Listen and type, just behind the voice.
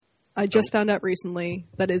I just found out recently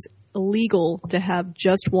that it's illegal to have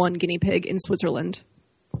just one guinea pig in Switzerland.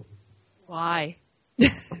 Why?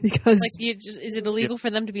 Because is it illegal for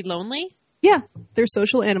them to be lonely? Yeah, they're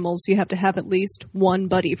social animals. You have to have at least one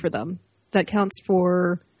buddy for them. That counts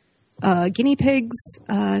for guinea pigs.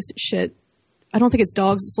 Shit, I don't think it's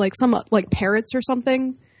dogs. It's like some parrots or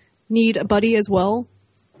something need a buddy as well.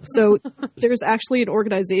 So there's actually an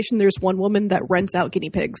organization. There's one woman that rents out guinea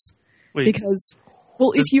pigs. Wait. Because,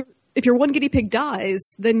 well, if your one guinea pig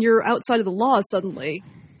dies, then you're outside of the law suddenly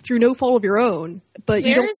through no fault of your own. But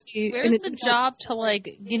where's the job to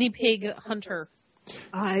guinea pig hunter?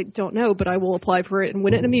 I don't know, but I will apply for it and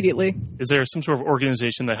win it immediately. Is there some sort of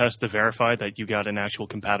organization that has to verify that you got an actual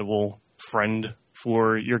compatible friend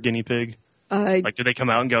for your guinea pig? Do they come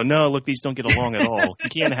out and go, no, look, these don't get along at all. You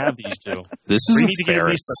can't have these two. This is a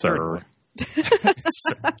ferret, sir.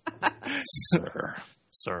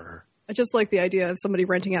 Sir. I just like the idea of somebody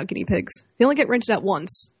renting out guinea pigs. They only get rented out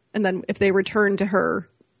once, and then if they return to her,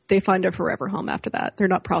 they find a forever home after that. They're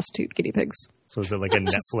not prostitute guinea pigs. So is it like a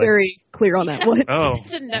Netflix? Just very clear on that one. Oh.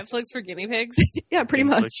 It's a Netflix for guinea pigs? Yeah, pretty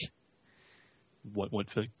guinea much. What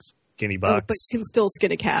figs? Guinea bugs. But you can still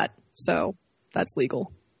skin a cat, so that's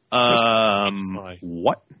legal.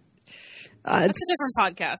 What? That's a different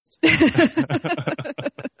podcast.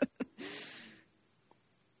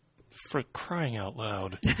 For crying out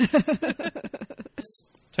loud.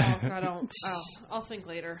 I'll think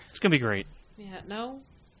later. It's going to be great. Yeah, no?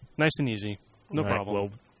 Nice and easy. No problem. Well,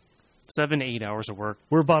 7-8 hours of work.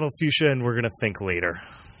 We're Bottled Fuchsia, and we're going to think later.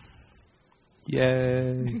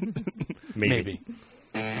 Yay. Maybe.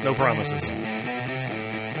 No promises.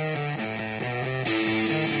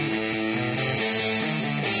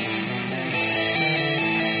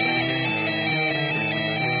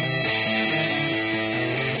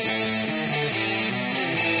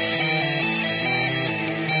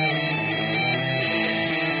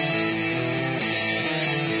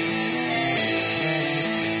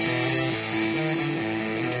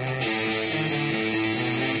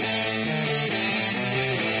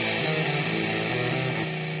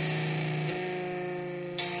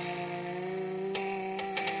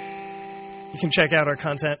 You can check out our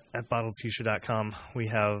content at bottledfuchsia.com. We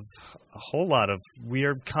have a whole lot of... We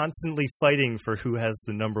are constantly fighting for who has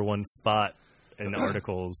the number one spot in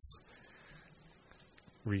articles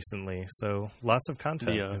recently. So lots of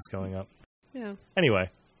content is going up. Yeah.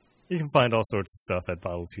 Anyway, you can find all sorts of stuff at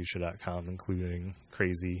bottledfuchsia.com, including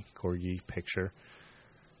crazy Corgi picture.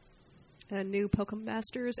 New Pokemon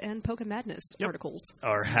Masters and Pokemon Madness articles.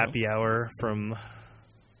 Our happy hour from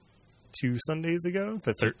 2 Sundays ago,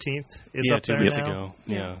 the 13th, is up there 2 weeks now. ago.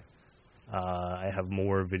 Yeah. I have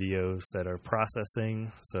more videos that are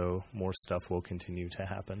processing, so more stuff will continue to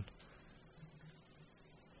happen.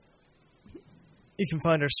 You can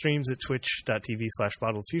find our streams at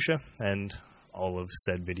twitch.tv/bottledfuchsia and all of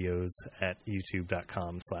said videos at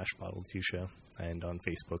youtube.com/bottledfuchsia and on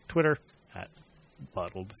Facebook, Twitter at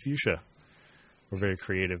bottledfuchsia. We're very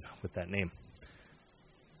creative with that name.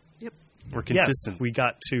 Yep. We're consistent. Yes, we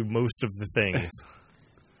got to most of the things.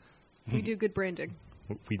 We do good branding.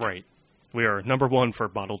 Right. We are number one for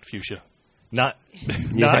Bottled Fuchsia. Not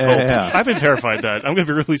Yeah. I've been terrified that. I'm going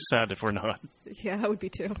to be really sad if we're not. Yeah, I would be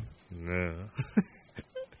too. No.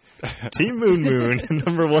 Team Moon Moon,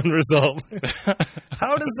 number one result.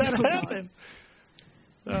 How does that happen?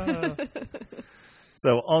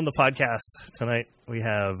 So on the podcast tonight, we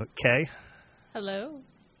have Kay. Hello.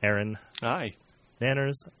 Aaron. Hi.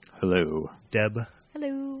 Manners. Hello. Deb.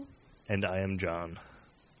 Hello. And I am John.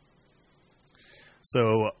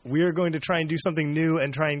 So we are going to try and do something new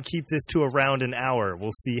and try and keep this to around an hour.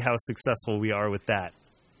 We'll see how successful we are with that.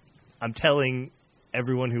 I'm telling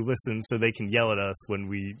everyone who listens so they can yell at us when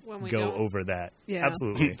we go don't. over that. Yeah.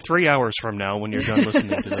 Absolutely. 3 hours from now when you're done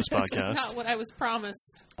listening to this podcast. Not what I was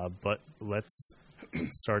promised. But let's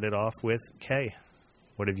start it off with Kay.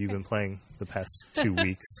 What have you been playing the past 2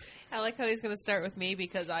 weeks? I like how he's going to start with me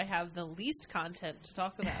because I have the least content to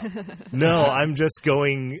talk about. No, I'm just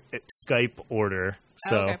going Skype order.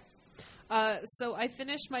 So. Okay. So I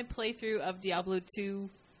finished my playthrough of Diablo 2,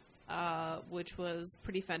 which was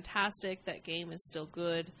pretty fantastic. That game is still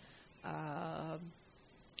good.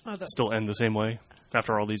 Still end the same way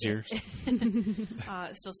after all these years.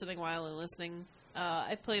 Still sitting while and listening.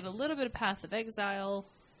 I played a little bit of Path of Exile.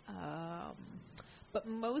 But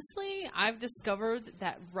mostly, I've discovered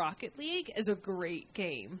that Rocket League is a great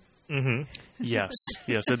game. Mm-hmm. Yes,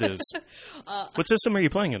 it is. What system are you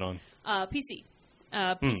playing it on? PC.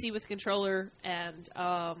 PC with controller, and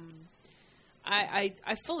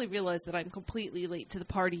I fully realize that I'm completely late to the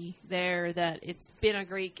party there, that it's been a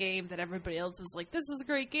great game, that everybody else was like, this is a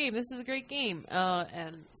great game, this is a great game.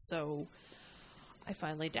 And so I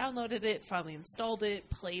finally downloaded it, finally installed it,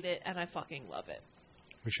 played it, and I fucking love it.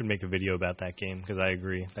 We should make a video about that game, because I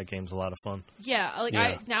agree. That game's a lot of fun. Yeah,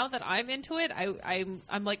 now that I'm into it,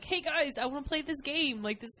 I'm like, hey guys, I want to play this game.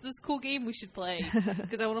 Like, this cool game we should play,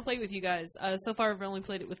 because I want to play it with you guys. So far, I've only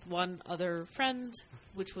played it with one other friend,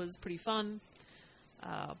 which was pretty fun.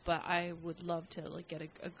 But I would love to like get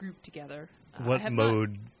a group together. What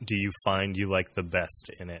mode do you find you like the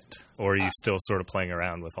best in it? Or are you still sort of playing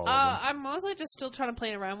around with all of them? I'm mostly just still trying to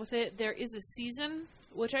play around with it. There is a season,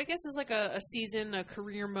 which I guess is like a season, a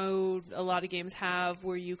career mode a lot of games have,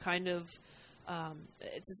 where you kind of,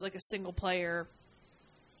 it's just like a single player.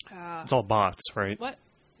 It's all bots, right? What?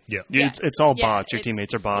 Yeah. It's all bots. Your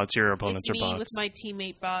teammates are bots. Your opponents it's are bots. Me with my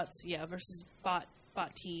teammate bots, versus bot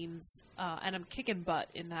teams. And I'm kicking butt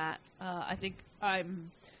in that. I think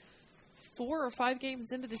I'm 4 or 5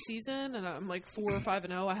 games into the season, and I'm like 4 or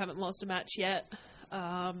 5-0. I haven't lost a match yet.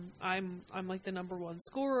 I'm like the number 1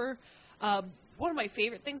 scorer. One of my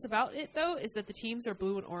favorite things about it, though, is that the teams are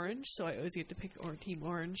blue and orange, so I always get to pick Team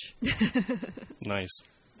Orange. Nice.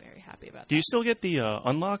 Very happy about that. Do you still get the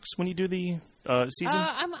unlocks when you do the season?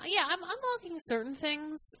 I'm unlocking certain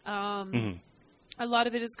things. A lot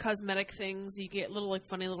of it is cosmetic things. You get little like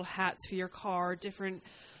funny little hats for your car, different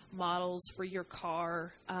models for your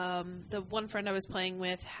car. The one friend I was playing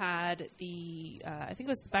with had the I think it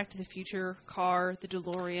was the Back to the Future car, the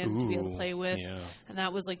DeLorean, to be able to play with, and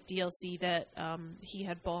that was like DLC that he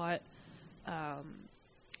had bought.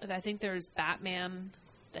 I think there's Batman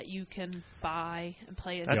that you can buy and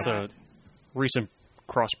play as. That's a recent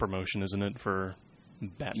cross promotion, isn't it, for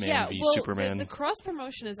Batman v Superman? The cross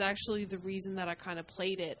promotion is actually the reason that I kind of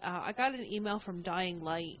played it. I got an email from Dying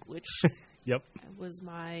Light, which Yep. was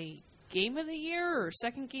my game of the year or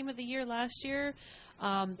second game of the year last year,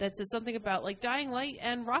 that said something about like Dying Light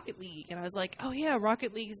and Rocket League, and I was like, oh yeah,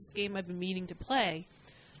 Rocket League is a game I've been meaning to play,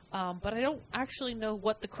 but I don't actually know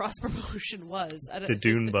what the cross promotion was. The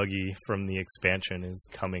Dune buggy from the expansion is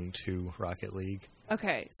coming to Rocket League.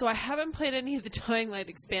 Okay, so I haven't played any of the Dying Light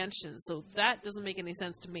expansions, so that doesn't make any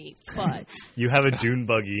sense to me, but You have a Dune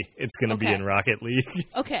buggy. It's going to be in Rocket League.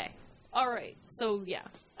 Okay. All right. So yeah,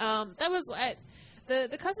 that was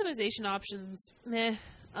the customization options. Meh.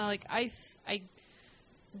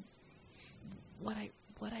 What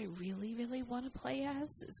I really want to play as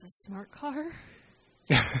is a smart car.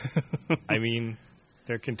 I mean,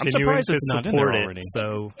 they're continuing to support it.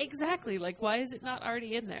 So exactly. Like, why is it not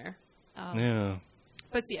already in there? Yeah.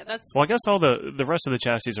 But yeah, that's. Well, I guess all the rest of the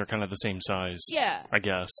chassis are kind of the same size. Yeah. I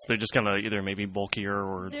guess they're just kind of either maybe bulkier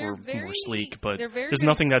or more sleek, but there's very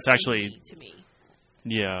nothing that's actually. To me.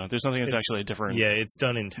 Yeah, there's nothing that's actually different. Yeah, it's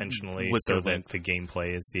done intentionally so that length. the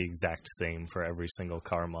gameplay is the exact same for every single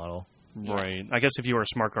car model. Right. I guess if you were a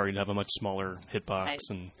smart car, you'd have a much smaller hitbox,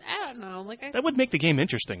 and I don't know. Like that would make the game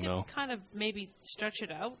interesting, though. Kind of maybe stretch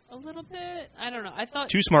it out a little bit. I don't know. I thought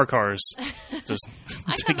 2 smart cars just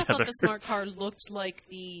I together. thought the smart car looked like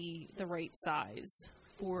the right size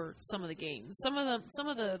for some of the games. Some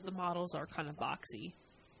of the models are kind of boxy.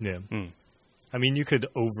 Yeah. I mean, you could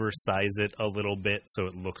oversize it a little bit so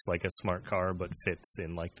it looks like a smart car, but fits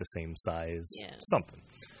in like the same size. Yeah. Something.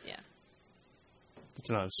 Yeah. It's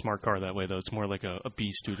not a smart car that way, though. It's more like a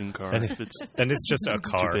B student car. Then it's just a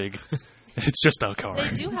car. Too big. It's just a car.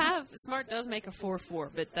 They do have Smart does make a 4.4,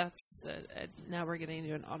 but that's now we're getting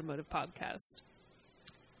into an automotive podcast.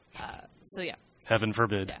 So yeah. Heaven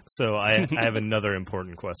forbid. Yeah. So I have another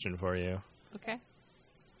important question for you. Okay.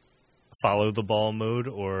 Follow the ball mode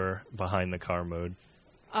or behind the car mode?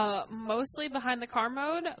 Mostly behind the car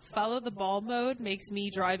mode. Follow the ball mode makes me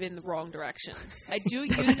drive in the wrong direction. I do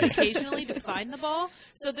use it occasionally to find the ball.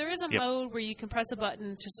 So there is a mode where you can press a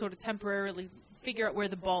button to sort of temporarily figure out where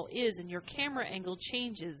the ball is, and your camera angle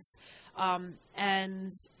changes.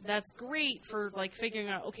 And that's great for like figuring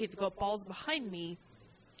out, okay, the ball's behind me.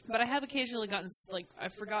 But I have occasionally gotten, like,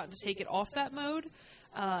 I've forgotten to take it off that mode.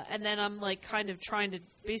 And then I'm like kind of trying to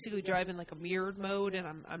basically drive in like a mirrored mode, and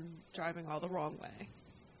I'm driving all the wrong way.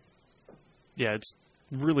 Yeah, it's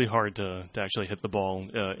really hard to actually hit the ball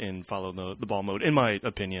and follow the ball mode, in my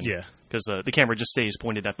opinion. Yeah. Because the camera just stays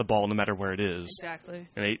pointed at the ball no matter where it is. Exactly.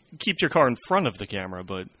 And it keeps your car in front of the camera,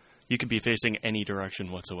 but you could be facing any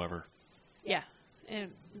direction whatsoever. Yeah.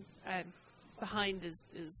 And behind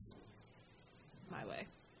is my way.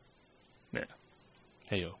 Yeah.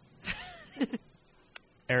 Hey-yo.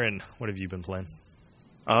 Aaron, what have you been playing?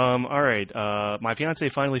 All right. My fiance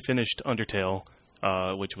finally finished Undertale,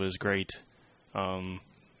 which was great.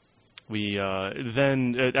 We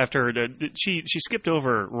then after she skipped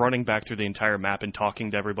over running back through the entire map and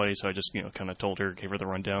talking to everybody, so I just kind of told her, gave her the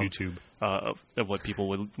rundown YouTube of what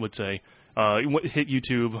people would say. Hit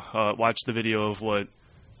YouTube, watch the video of what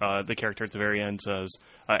the character at the very end says,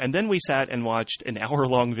 and then we sat and watched an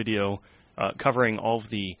hour-long video covering all of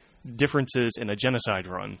the differences in a genocide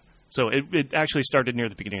run. So it actually started near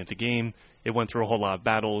the beginning of the game. It went through a whole lot of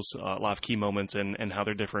battles, a lot of key moments, and how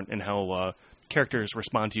they're different, and how characters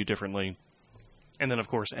respond to you differently. And then, of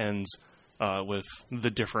course, ends with the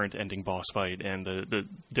different ending boss fight and the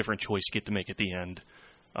different choice you get to make at the end.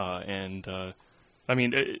 I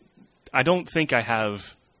mean, I don't think I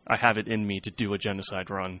have it in me to do a genocide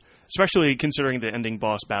run, especially considering the ending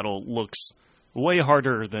boss battle looks way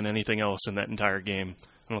harder than anything else in that entire game.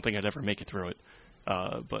 I don't think I'd ever make it through it.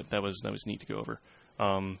 But that was neat to go over.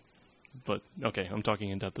 But okay, I'm talking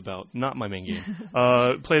in depth about not my main game.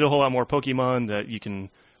 Played a whole lot more Pokemon that you can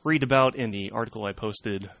read about in the article I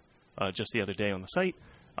posted just the other day on the site.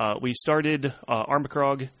 We started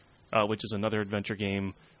Armakrog, which is another adventure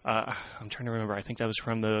game. I'm trying to remember. I think that was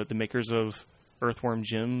from the makers of Earthworm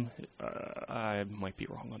Jim. I might be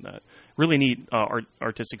wrong on that. Really neat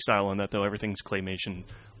artistic style on that, though. Everything's claymation.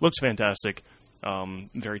 Looks fantastic.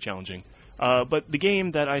 Very challenging. But the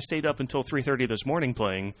game that I stayed up until 3:30 this morning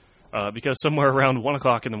playing, because somewhere around 1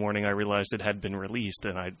 o'clock in the morning I realized it had been released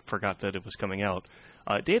and I forgot that it was coming out.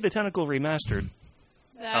 Day of the Tentacle Remastered.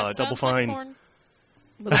 Double Fine. Like porn.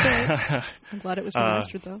 I'm glad it was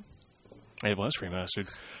remastered, though. It was remastered.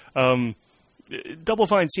 Double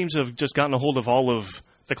Fine seems to have just gotten a hold of all of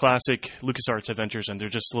the classic LucasArts adventures, and they're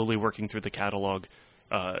just slowly working through the catalog,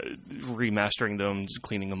 remastering them, just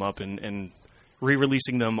cleaning them up, and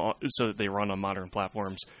re-releasing them so that they run on modern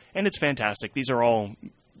platforms. And it's fantastic. These are all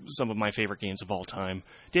some of my favorite games of all time.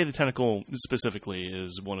 Day of the Tentacle specifically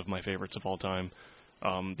is one of my favorites of all time.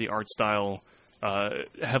 The art style,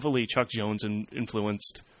 heavily Chuck Jones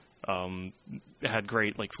influenced, had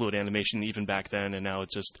great fluid animation even back then, and now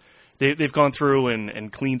it's just they've gone through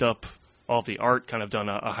and cleaned up all the art, kind of done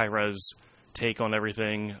a high-res take on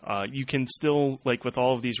everything. You can still, with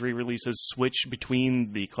all of these re-releases, switch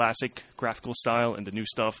between the classic graphical style and the new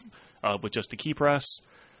stuff with just a key press.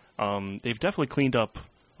 They've definitely cleaned up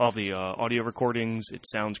all the audio recordings. It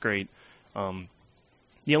sounds great.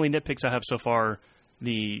 The only nitpicks I have so far,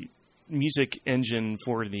 the music engine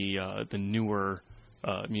for the newer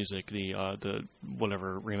music, the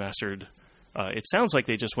whatever remastered, it sounds like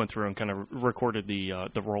they just went through and kind of recorded the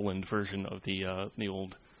Roland version of the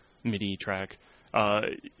old MIDI track.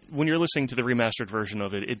 When you're listening to the remastered version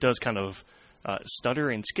of it, it does kind of stutter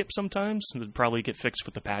and skip sometimes. It'll probably get fixed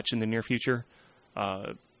with the patch in the near future.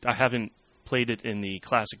 I haven't played it in the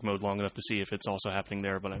classic mode long enough to see if it's also happening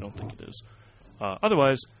there, but I don't think it is.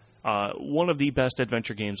 Otherwise, one of the best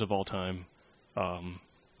adventure games of all time.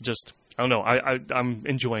 Just, I don't know, I'm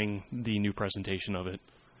enjoying the new presentation of it.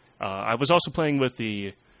 I was also playing with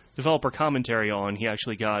the developer commentary on. He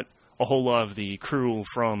actually got a whole lot of the crew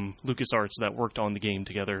from LucasArts that worked on the game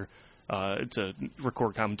together to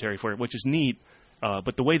record commentary for it, which is neat,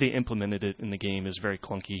 but the way they implemented it in the game is very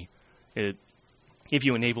clunky. If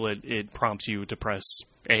you enable it, it prompts you to press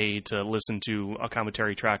A to listen to a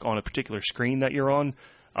commentary track on a particular screen that you're on,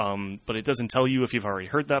 but it doesn't tell you if you've already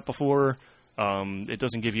heard that before. It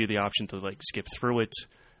doesn't give you the option to skip through it,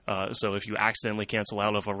 so if you accidentally cancel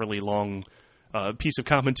out of a really long piece of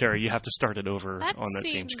commentary, you have to start it over on that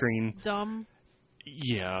same screen. Dumb.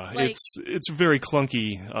 Yeah, it's very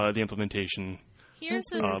clunky, the implementation. Here's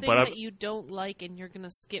the thing that you don't like and you're going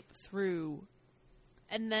to skip through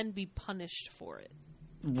and then be punished for it.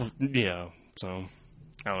 Yeah, so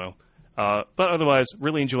I don't know. But otherwise,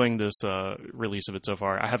 really enjoying this release of it so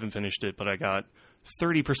far. I haven't finished it, but I got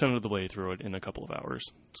 30% of the way through it in a couple of hours.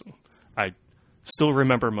 So I still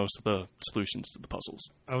remember most of the solutions to the puzzles.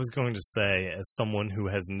 I was going to say, as someone who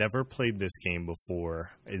has never played this game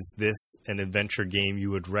before, is this an adventure game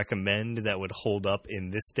you would recommend that would hold up in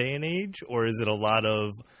this day and age? Or is it a lot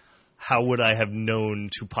of, how would I have known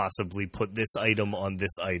to possibly put this item on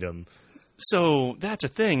this item? So that's a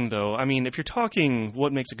thing, though. I mean, if you're talking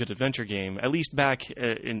what makes a good adventure game, at least back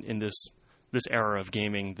in this era of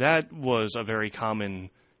gaming, that was a very common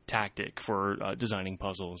tactic for designing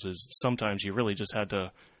puzzles. Is sometimes you really just had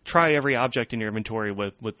to try every object in your inventory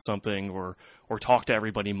with something, or talk to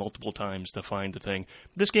everybody multiple times to find the thing.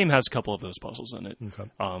 This game has a couple of those puzzles in it,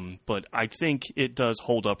 okay. But I think it does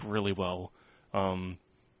hold up really well.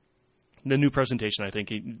 The new presentation, I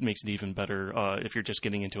think, it makes it even better if you're just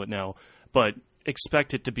getting into it now. But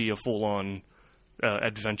expect it to be a full-on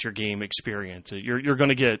adventure game experience. You're going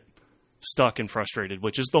to get stuck and frustrated,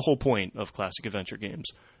 which is the whole point of classic adventure games.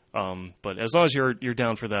 But as long as you're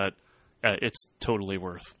down for that, it's totally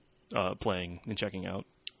worth playing and checking out.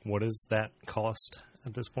 What does that cost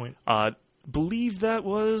at this point? Believe that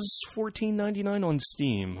was $14.99 on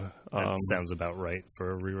Steam. That sounds about right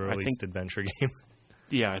for a re-released adventure game.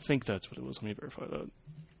 Yeah, I think that's what it was. Let me verify that.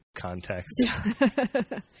 Context.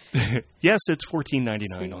 Yes, it's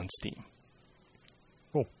 $14.99 on Steam.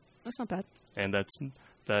 Cool. That's not bad. And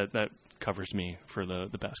that covers me for the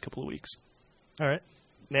past couple of weeks. All right.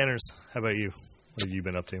 Nanners, how about you? What have you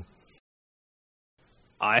been up to?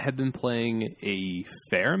 I have been playing a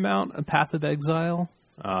fair amount of Path of Exile.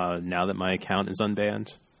 Now that my account is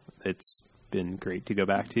unbanned, it's been great to go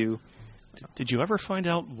back to. Did you ever find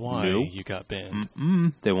out why No. you got banned?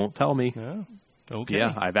 They won't tell me. Yeah. Okay.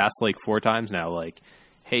 Yeah, I've asked like 4 times now, like,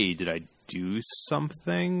 hey, did I do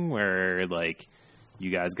something where, like,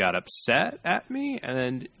 you guys got upset at me? And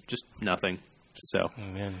then just nothing. So, Oh,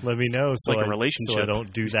 man. Let me know so, like a so relationship. I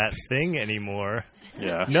don't do that thing anymore.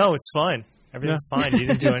 yeah. No, it's fine. Everything's fine. You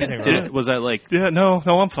didn't do anything wrong. Was that like, Yeah, no,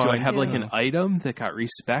 I'm fine. do I have like Yeah. an item that got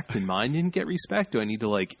respect and mine didn't get respect? Do I need to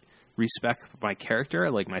like respect my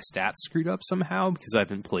character? Like my stats screwed up somehow because I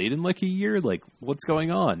haven't played in like a year? Like what's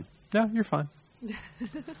going on? No, you're fine.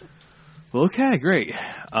 Well, okay, great.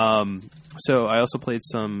 So I also played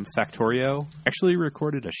some Factorio. Actually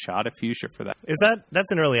recorded a shot of Fuchsia for that.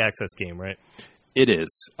 That's an early access game, right? It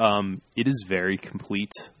is. It is very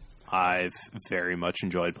complete. I've very much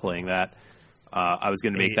enjoyed playing that. I was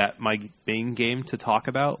going to make that my main game to talk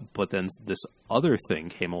about, but then this other thing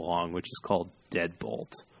came along, which is called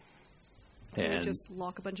Deadbolt. Can you And just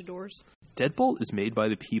lock a bunch of doors? Deadbolt is made by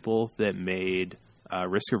the people that made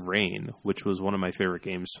Risk of Rain, which was one of my favorite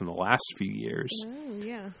games from the last few years. Oh,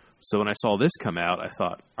 yeah. So when I saw this come out, I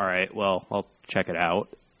thought, all right, well, I'll check it out.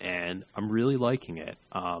 And I'm really liking it.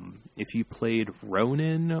 If you played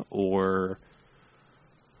Ronin or...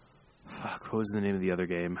 Fuck, what was the name of the other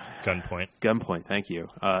game? Gunpoint. Gunpoint, thank you.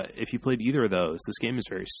 If you played either of those, this game is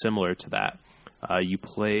very similar to that. You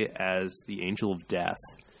play as the Angel of Death,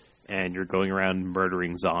 and you're going around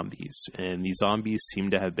murdering zombies. And these zombies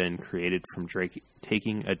seem to have been created from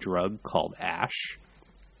taking a drug called ash.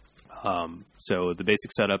 So the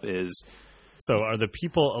basic setup is... So are the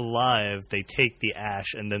people alive, they take the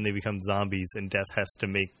ash, and then they become zombies, and Death has to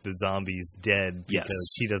make the zombies dead because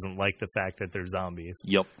Yes. he doesn't like the fact that they're zombies.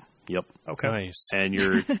 Yep. Okay. Nice. And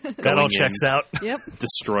you're That all checks out. Yep.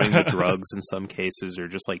 destroying the drugs in some cases, or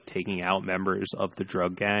just like taking out members of the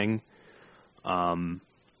drug gang.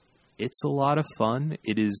 It's a lot of fun.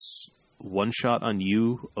 It is one shot on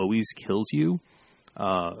you always kills you.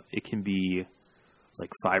 It can be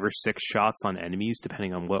like 5 or 6 shots on enemies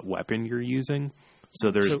depending on what weapon you're using. So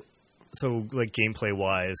there's So like gameplay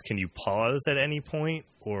wise, can you pause at any point,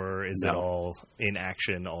 or is it No. all in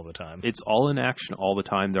action all the time? It's all in action all the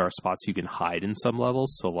time. There are spots you can hide in some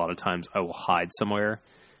levels. So a lot of times I will hide somewhere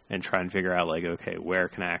and try and figure out like, okay, where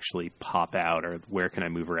can I actually pop out, or where can I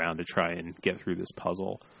move around to try and get through this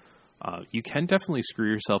puzzle. You can definitely screw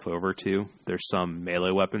yourself over too. There's some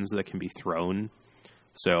melee weapons that can be thrown.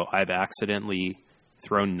 So I've accidentally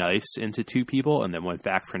thrown knives into 2 people and then went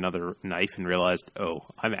back for another knife and realized, oh,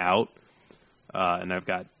 I'm out. And I've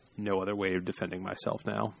got no other way of defending myself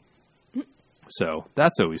now. So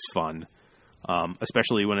that's always fun.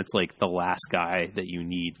 Especially when it's like the last guy that you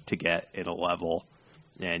need to get in a level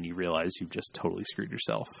and you realize you've just totally screwed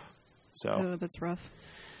yourself. So Oh, that's rough.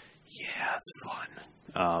 yeah, it's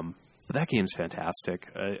fun. But that game's fantastic.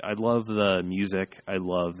 I love the music. I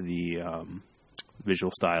love the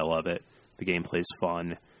visual style of it. The gameplay's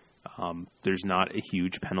fun. There's not a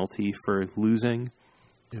huge penalty for losing.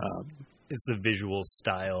 Is the visual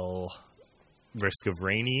style Risk of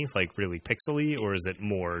Rainy, like really pixely, or is it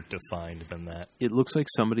more defined than that? It looks like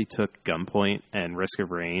somebody took Gunpoint and Risk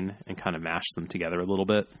of Rain and kind of mashed them together a little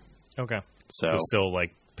bit. Okay. So still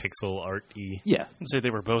like pixel art-y. yeah, I'd say they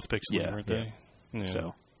were both pixely, Yeah, weren't they? Yeah.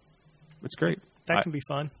 so it's great. That can be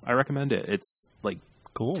fun. I recommend it. It's like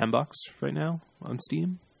Cool. $10 right now on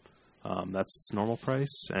Steam. That's its normal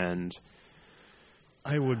price, and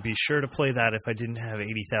I would be sure to play that if I didn't have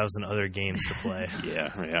 80,000 other games to play. yeah,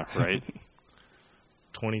 right.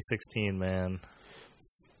 2016, man.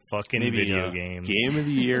 Fucking Maybe, video games. Game of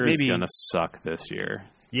the year is Maybe- gonna suck this year.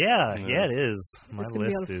 Yeah, it is. My It's going to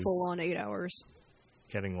be list on is full on 8 hours.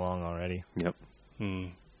 getting long already. Yep. Hmm.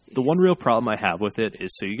 The one real problem I have with it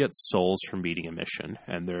is so you get souls from beating a mission,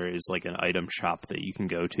 and there is like an item shop that you can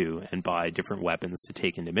go to and buy different weapons to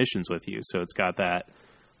take into missions with you. So it's got that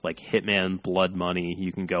like Hitman blood money.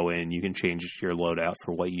 You can go in, you can change your loadout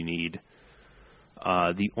for what you need.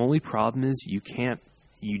 The only problem is you can't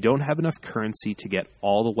you don't have enough currency to get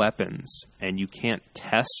all the weapons, and you can't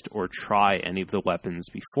test or try any of the weapons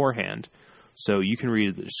beforehand. So you can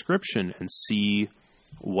read the description and see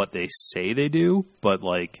what they say they do, but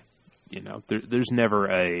like, you know, there's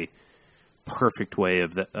never a perfect way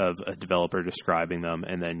of a developer describing them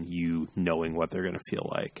and then you knowing what they're going to feel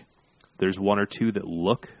like. There's one or two that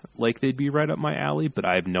look like they'd be right up my alley, but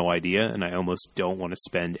I have no idea, and I almost don't want to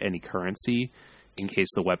spend any currency in case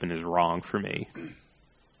the weapon is wrong for me.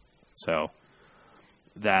 So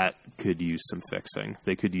that could use some fixing.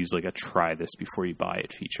 They could use like a try this before you buy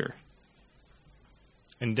it feature.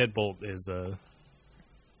 And Deadbolt is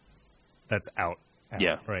that's out.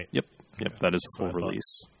 Yeah. Right. Yep. That is That's full what I thought.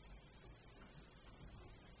 release.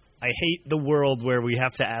 I hate the world where we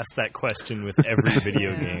have to ask that question with every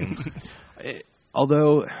video game.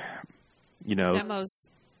 Although, you know, Demos.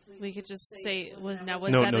 We could just say, was that No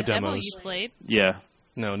a demo demos. you played? yeah.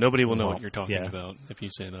 No, nobody will know Well, what you're talking yeah. about if you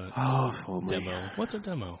say that. Oh, if only. Demo. What's a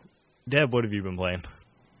demo? Deb, what have you been playing?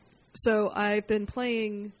 So I've been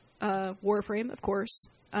playing Warframe, of course.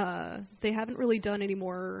 They haven't really done any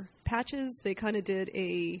more patches. They kind of did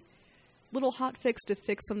a little hot fix to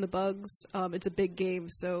fix some of the bugs. It's a big game,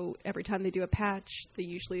 so every time they do a patch, they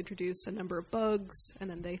usually introduce a number of bugs, and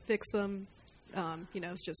then they fix them.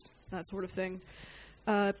 It's just that sort of thing.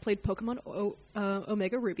 Played Pokemon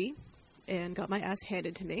Omega Ruby, and got my ass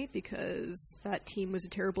handed to me because that team was a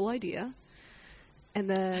terrible idea. And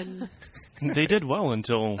then They did well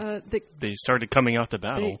until they started coming out to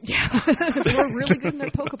battle. they were really good in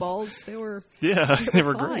their Pokeballs. They were They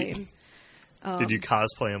were great. fine. Did you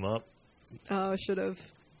cosplay them up? Should have.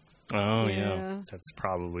 Oh, yeah. That's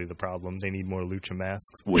probably the problem. They need more lucha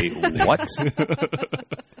masks. Wait, what?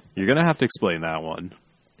 You're going to have to explain that one.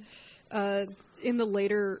 In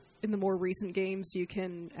the more recent games, you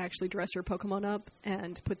can actually dress your Pokemon up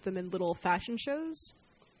and put them in little fashion shows.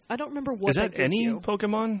 I don't remember what Is that gives any you.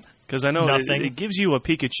 Pokemon? Because I know Nothing. it gives you a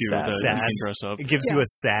Pikachu Sad. that you can dress up. It gives you a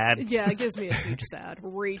sad. Yeah, it gives me a huge sad,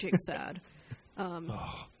 raging sad.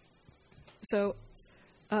 So,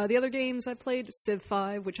 the other games I played, Civ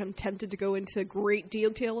 5, which I'm tempted to go into great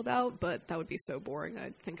detail about, but that would be so boring.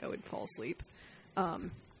 I think I would fall asleep.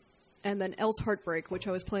 And then Elle's Heartbreak, which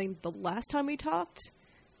I was playing the last time we talked,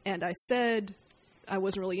 and I said I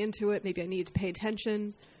wasn't really into it. Maybe I needed to pay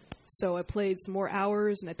attention. So I played some more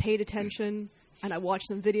hours, and I paid attention, and I watched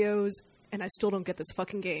some videos, and I still don't get this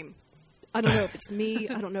fucking game. I don't know if it's me.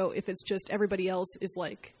 I don't know if it's just everybody else is,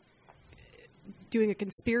 like, doing a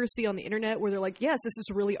conspiracy on the internet where they're like, yes, this is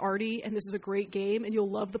really arty, and this is a great game, and you'll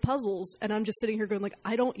love the puzzles. And I'm just sitting here going, like,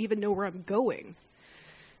 I don't even know where I'm going.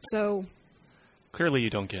 So... Clearly you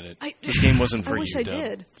don't get it. This game wasn't for I wish you, I Deb.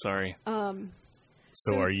 did. Sorry.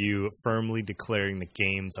 So are you firmly declaring that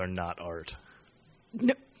games are not art?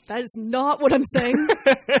 No, that is not what I'm saying.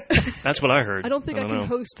 That's what I heard. I don't think I can know.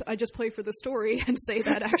 host I Just Play for the Story and say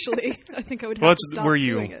that, actually. I think I would have Well, to it's stop where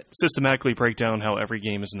doing you it. systematically break down how every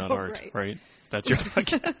game is not Oh, art, right. right? That's your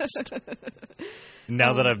podcast.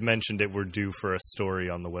 Now that I've mentioned it, we're due for a story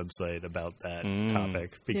on the website about that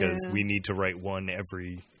topic because Yeah. we need to write one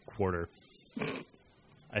every quarter.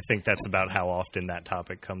 I think that's about how often that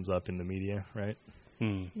topic comes up in the media, right?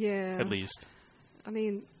 Yeah. At least. I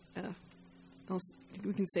mean,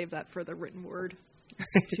 we can save that for the written word.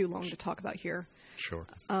 It's too long to talk about here. Sure.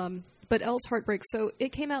 But Elle's Heartbreak, so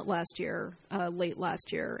it came out last year, late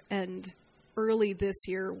last year, and early this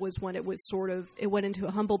year was when it was it went into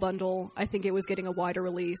a Humble Bundle. I think it was getting a wider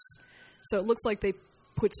release. So it looks like they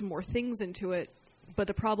put some more things into it, but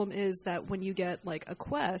the problem is that when you get, like, a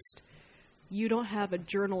quest, you don't have a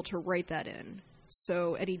journal to write that in.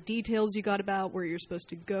 So any details you got about where you're supposed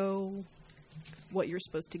to go, what you're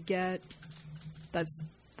supposed to get, that's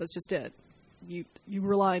just it. You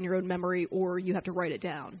rely on your own memory, or you have to write it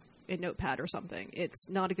down in Notepad or something. It's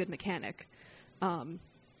not a good mechanic.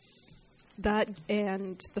 That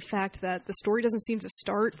and the fact that the story doesn't seem to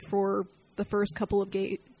start for the first couple of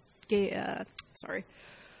days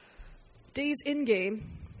in game.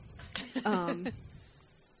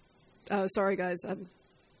 Sorry guys, I'm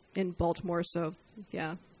in Baltimore, so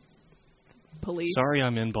yeah. Police. Sorry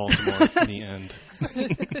I'm in Baltimore in the end.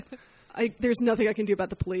 There's nothing I can do about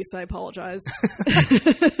the police. I apologize.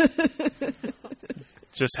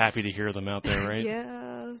 Just happy to hear them out there, right?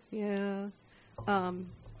 Yeah.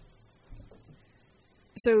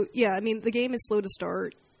 So, yeah, I mean, the game is slow to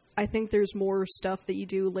start. I think there's more stuff that you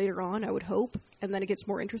do later on, I would hope, and then it gets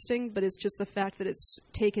more interesting, but it's just the fact that it's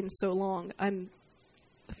taken so long. I'm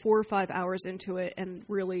 4 or 5 hours into it and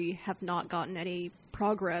really have not gotten any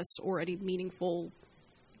progress or any meaningful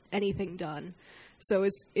anything done. So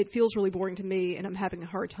it feels really boring to me, and I'm having a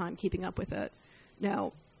hard time keeping up with it.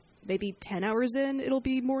 Now, maybe 10 hours in, it'll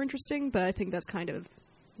be more interesting, but I think that's kind of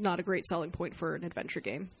not a great selling point for an adventure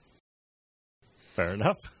game. Fair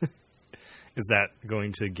enough. Is that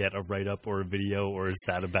going to get a write-up or a video, or is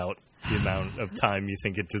that about the amount of time you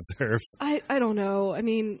think it deserves? I don't know. I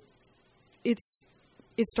mean, it's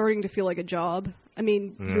starting to feel like a job. I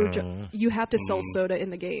mean, you have to sell soda in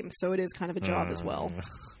the game, so it is kind of a job as well.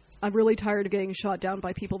 I'm really tired of getting shot down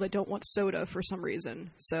by people that don't want soda for some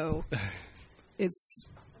reason. So it's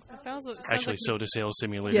Sounds Actually, like Soda Sales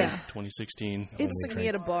Simulator Yeah. 2016. it's like me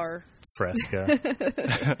at a bar.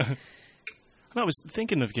 Fresca. I was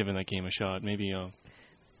thinking of giving that game a shot. Maybe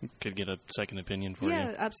could get a second opinion for yeah,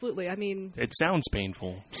 you. absolutely. I mean, It sounds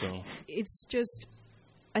painful, so it's just,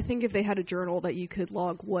 I think if they had a journal that you could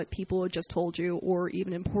log what people had just told you, or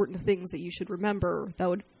even important things that you should remember, that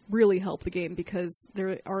would really help the game, because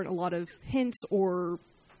there aren't a lot of hints, or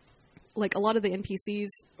like a lot of the NPCs,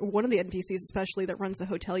 or one of the NPCs especially that runs the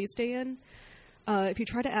hotel you stay in, if you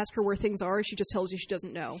try to ask her where things are, she just tells you she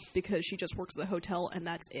doesn't know, because she just works at the hotel and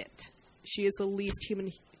that's it. She is the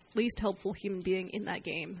least helpful human being in that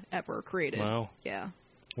game ever created. Wow. Yeah.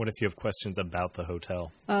 What if you have questions about the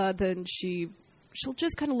hotel? Then she'll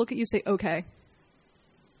just kind of look at you and say, okay.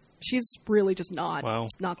 She's really just not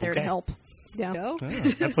there to Okay. help. Yeah. Go?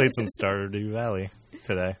 I played some Stardew Valley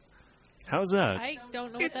today. how's that? I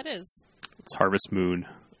don't know what that is. It's Harvest Moon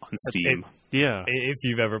on Steam. Yeah. If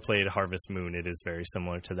you've ever played Harvest Moon, it is very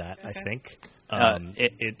similar to that, I Okay. think.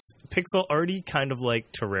 It's pixel arty, kind of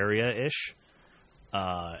like Terraria-ish.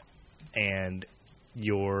 And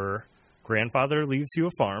your grandfather leaves you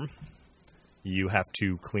a farm. You have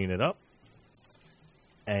to clean it up.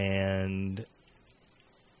 And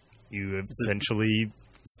you essentially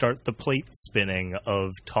start the plate spinning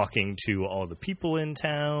of talking to all the people in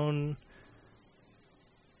town.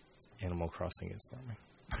 Animal Crossing is farming.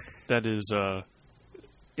 That is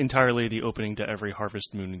entirely the opening to every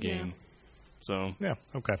Harvest Moon game. Yeah. So, Yeah,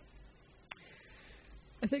 okay.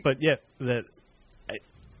 I think. But yeah,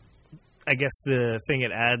 I guess the thing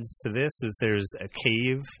it adds to this is there's a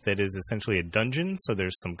cave that is essentially a dungeon, so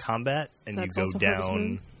there's some combat, and That's you go also Harvest down.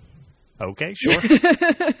 Moon. Okay, sure.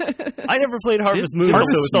 I never played Harvest Moon,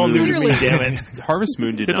 Harvest so it's all new to me, Moon- damn it. Harvest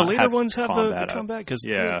Moon did did the not later have ones have combat. the combat? Because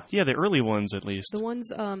Yeah. the early ones at least. The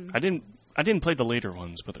ones, I didn't play the later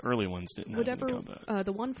ones, but the early ones didn't whatever, have any combat.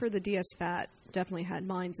 the one for the DS Fat definitely had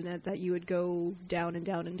mines in it that you would go down and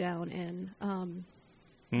down and down in.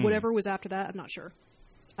 Whatever was after that, I'm not sure.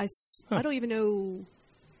 I don't even know.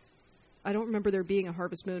 I don't remember there being a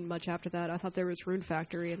Harvest Moon much after that. I thought there was Rune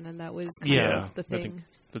Factory, and then that was kind of the I think thing.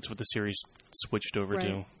 that's what the series switched over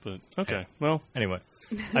to. Right. But okay, well, Anyway,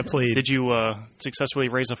 I played. did you successfully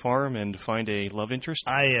raise a farm and find a love interest?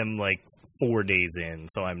 I am like 4 days in,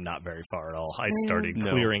 so I'm not very far at all. I started No.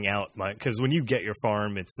 clearing out because when you get your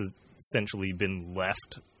farm, it's essentially been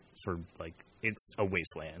left for like it's a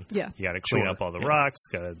wasteland. Yeah. You got to clean Sure, up all the yeah. rocks,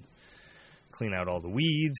 got to clean out all the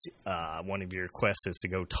weeds. One of your quests is to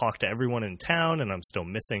go talk to everyone in town, and I'm still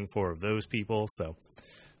missing 4 of those people. So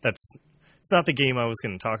it's not the game I was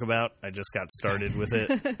going to talk about. I just got started with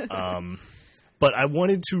it. But I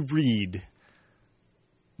wanted to read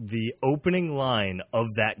the opening line of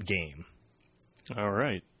that game. All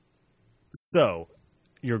right. So,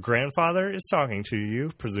 your grandfather is talking to you,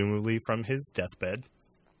 presumably from his deathbed.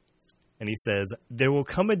 And he says, "There will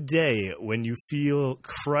come a day when you feel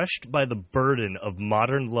crushed by the burden of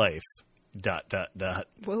modern life, ...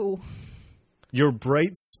 Whoa. Your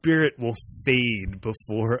bright spirit will fade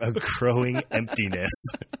before a growing emptiness."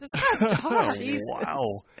 Jesus. Wow.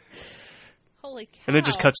 Holy cow. And then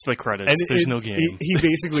just cuts to the credits. There's no game. He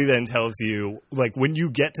basically then tells you, like, when you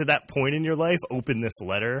get to that point in your life, open this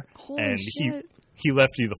letter. Holy and shit. he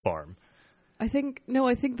left you the farm. I think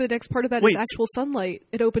the next part of that Wait, is actual sunlight.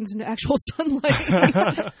 It opens into actual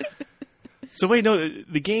sunlight. So wait, no,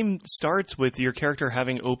 the game starts with your character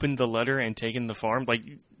having opened the letter and taken the farm. Like,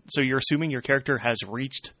 so you're assuming your character has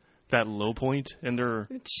reached that low point and that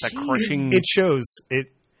Jeez. crushing. It shows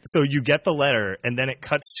it. So you get the letter, and then it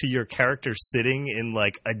cuts to your character sitting in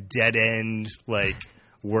like a dead end like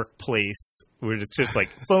workplace where it's just like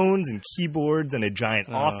phones and keyboards and a giant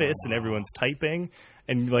office, and everyone's typing,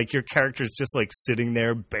 and like your character's just like sitting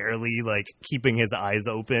there, barely like keeping his eyes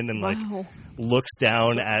open, and like Wow. looks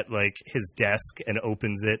down at like his desk and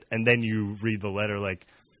opens it, and then you read the letter like,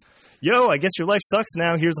 "Yo, I guess your life sucks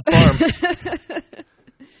now. Here's a farm."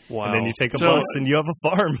 Wow. And then you take a So- bus and you have a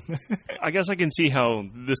farm. I guess I can see how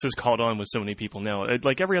this has caught on with so many people now.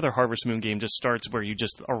 Like every other Harvest Moon game just starts where you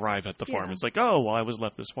just arrive at the farm. Yeah. It's like, oh, well, I was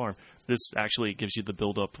left this farm. This actually gives you the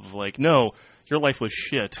build-up of like, no, your life was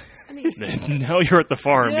shit. I mean, Now you're at the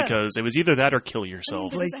farm Yeah. because it was either that or kill I mean,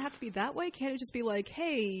 yourself. does it have to be that way? Can't it just be like,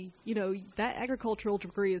 hey, that agricultural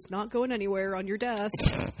degree is not going anywhere on your desk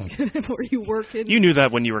where you work in? You knew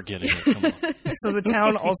that when you were getting it. Come on. So the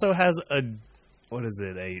town also has a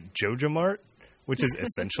Joja Mart, which is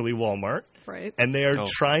essentially Walmart. Right. And they are Oh.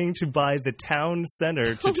 trying to buy the town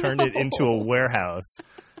center to turn it into a warehouse.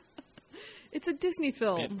 It's a Disney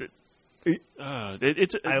film.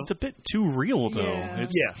 It's a bit too real, though. Yeah.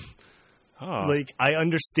 It's, ah. Like, I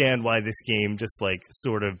understand why this game just, like,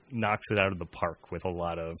 sort of knocks it out of the park with a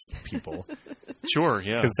lot of people. Sure,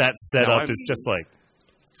 yeah. Because that setup No, is just like,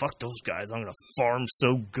 fuck those guys, I'm going to farm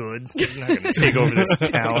so good. I'm not going to take over this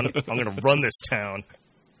town. I'm going to run this town.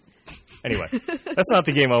 Anyway, that's not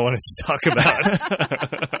the game I wanted to talk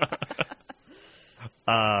about.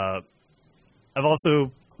 I've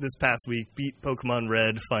also, this past week, beat Pokemon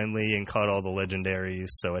Red finally and caught all the legendaries,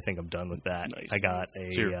 so I think I'm done with that. Nice. I got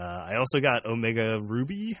Sure. I also got Omega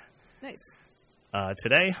Ruby Nice.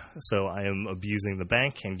 today, so I am abusing the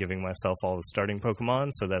bank and giving myself all the starting Pokemon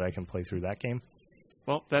so that I can play through that game.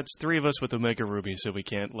 Well, that's 3 of us with Omega Ruby, so we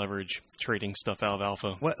can't leverage trading stuff out of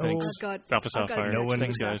Alpha. What? Thanks. I've got Alpha I've got Sapphire. No one,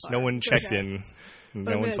 Thanks, guys. no one It's checked okay. in. I'm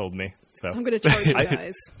No one gonna- told me. So I'm going to charge you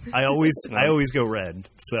guys. I always go red.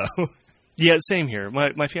 So Yeah, same here.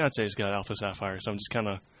 My fiance's got Alpha Sapphire, so I'm just kind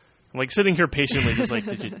of like sitting here patiently, just like,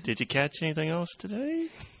 did you catch anything else today?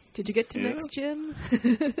 Did you get to Yeah. next gym?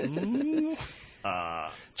 Mm.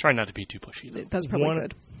 Try not to be too pushy, though. That's probably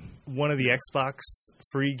good. one of the Xbox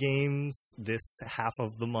free games this half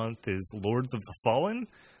of the month is Lords of the Fallen,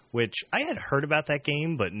 which I had heard about that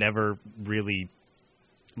game, but never really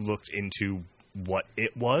looked into what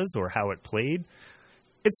it was or how it played.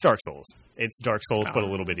 It's Dark Souls. It's Dark Souls, but a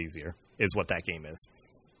little bit easier, is what that game is.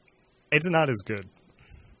 It's not as good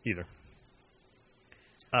either.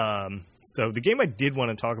 So the game I did want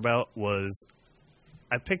to talk about was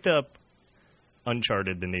I picked up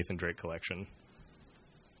Uncharted, the Nathan Drake collection.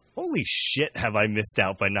 Holy shit, have I missed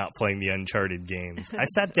out by not playing the Uncharted games. I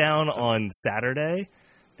sat down on Saturday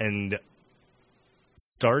and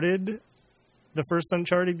started the first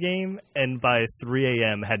Uncharted game, and by 3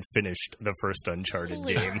 a.m. had finished the first Uncharted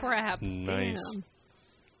Holy game. crap. Nice. Damn.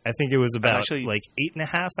 I think it was about Actually- like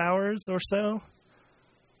 8.5 hours or so.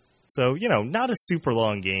 So, not a super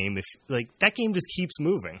long game. If like that game just keeps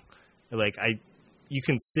moving. Like you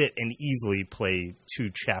can sit and easily play 2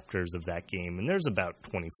 chapters of that game, and there's about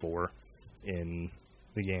 24 in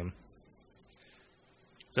the game.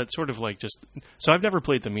 Is that sort of like just... So I've never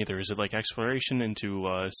played them either. Is it like exploration into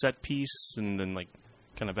set piece and then like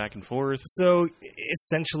kind of back and forth? So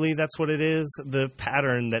essentially that's what it is. The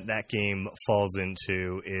pattern that game falls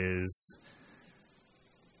into is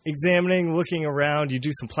examining, looking around, you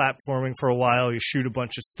do some platforming for a while, you shoot a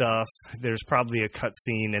bunch of stuff, there's probably a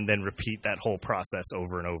cutscene, and then repeat that whole process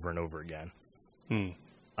over and over and over again.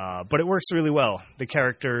 But it works really well. The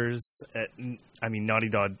characters, Naughty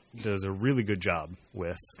Dog does a really good job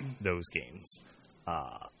with those games.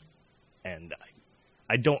 And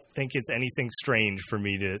I don't think it's anything strange for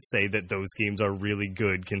me to say that those games are really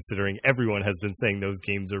good, considering everyone has been saying those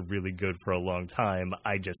games are really good for a long time.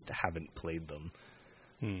 I just haven't played them.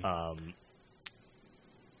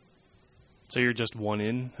 So you're just 1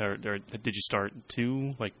 in? Or did you start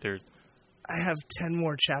 2? Like they're... I have 10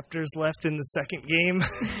 more chapters left in the second game.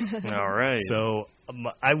 All right. So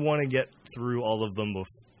I want to get through all of them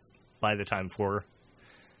by the time 4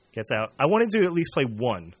 gets out. I wanted to at least play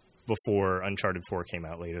 1 before Uncharted 4 came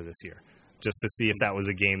out later this year, just to see if that was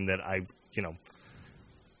a game that I,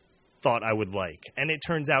 thought I would like. And it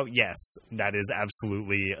turns out, yes, that is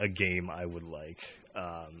absolutely a game I would like.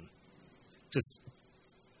 Just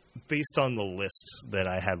based on the list that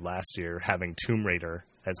I had last year, having Tomb Raider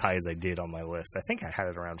as high as I did on my list, I think I had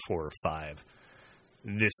it around 4 or 5.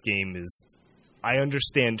 This game is... I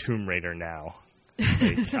understand Tomb Raider now.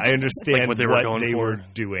 I understand Like what they were going for.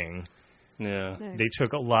 doing. Yeah. Nice. They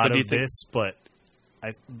took a lot So do you of think- this, but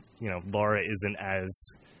Laura isn't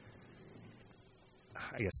as,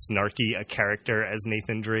 I guess, snarky a character as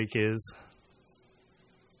Nathan Drake is.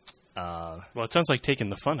 Well, it sounds like taking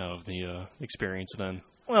the fun out of the experience then.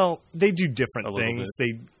 Well, they do different A little things.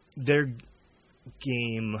 Their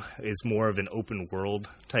game is more of an open world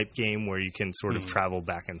type game where you can sort of travel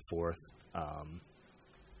back and forth.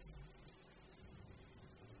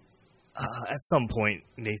 At some point,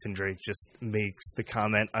 Nathan Drake just makes the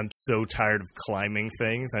comment, "I'm so tired of climbing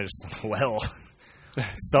things." I just,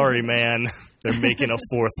 Sorry, man. They're making a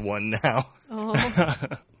fourth one now. Oh,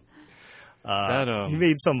 He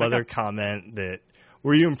made some other comment that,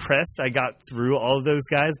 were you impressed I got through all of those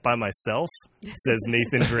guys by myself? Says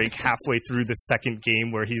Nathan Drake halfway through the second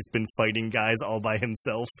game where he's been fighting guys all by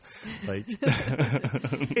himself. Like,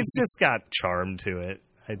 it's just got charm to it.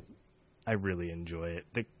 I really enjoy it.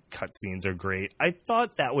 The cutscenes are great. I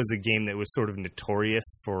thought that was a game that was sort of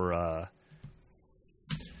notorious for,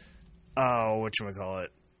 whatchamacallit?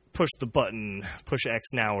 Push the button, push X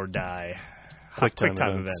now or die. Quick time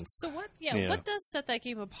events. So what? Yeah, what does set that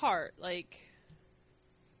game apart? Like,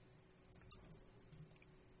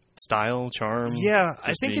 style, charm. Yeah,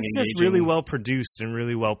 I think it's just really well produced and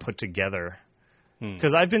really well put together.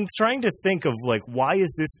 Because I've been trying to think of, like, why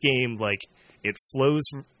is this game, like, it flows...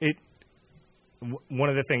 One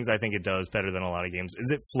of the things I think it does better than a lot of games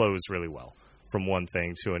is it flows really well from one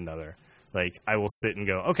thing to another. Like, I will sit and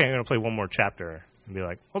go, okay, I'm going to play one more chapter. And be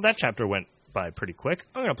like, well, that chapter went by pretty quick.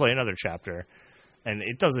 I'm going to play another chapter. And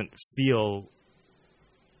it doesn't feel...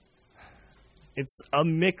 It's a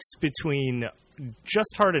mix between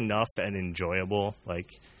just hard enough and enjoyable. Like,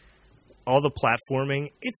 all the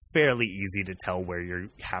platforming, it's fairly easy to tell where you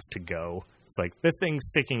have to go. It's like, the thing's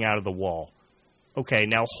sticking out of the wall. Okay,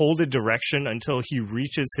 now hold a direction until he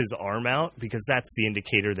reaches his arm out, because that's the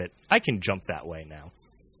indicator that I can jump that way now.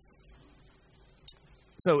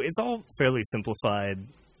 So it's all fairly simplified,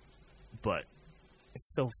 but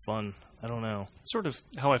it's still fun. I don't know. Sort of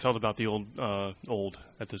how I felt about the old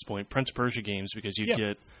at this point, Prince of Persia games, because you'd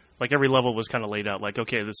get, like, every level was kind of laid out, like,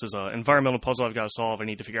 okay, this is an environmental puzzle I've got to solve. I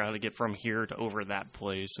need to figure out how to get from here to over that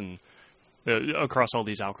place, and across all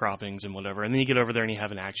these outcroppings and whatever. And then you get over there and you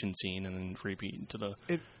have an action scene and then repeat to the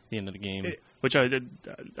end of the game, which I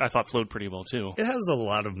thought flowed pretty well, too. It has a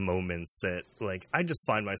lot of moments that, like, I just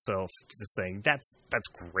find myself just saying, that's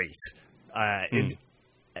great.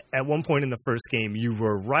 At one point in the first game, you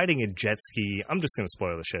were riding a jet ski. I'm just going to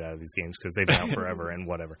spoil the shit out of these games because they've been out forever and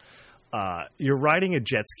whatever. You're riding a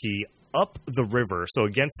jet ski up the river, so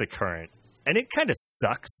against the current, and it kind of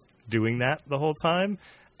sucks doing that the whole time.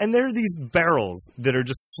 And there are these barrels that are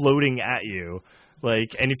just floating at you,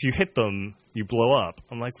 like, and if you hit them, you blow up.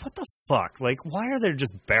 I'm like, what the fuck? Like, why are there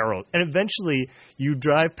just barrels? And eventually, you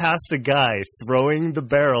drive past a guy throwing the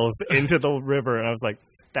barrels into the river, and I was like,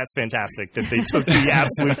 that's fantastic that they took the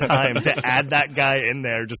absolute time to add that guy in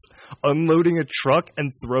there, just unloading a truck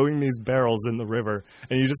and throwing these barrels in the river,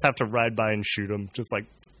 and you just have to ride by and shoot them, just like,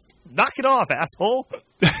 knock it off, asshole!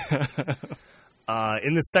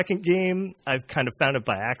 In the second game, I've kind of found it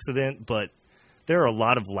by accident, but there are a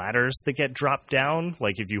lot of ladders that get dropped down.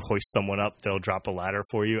 Like, if you hoist someone up, they'll drop a ladder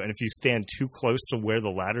for you. And if you stand too close to where the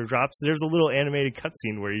ladder drops, there's a little animated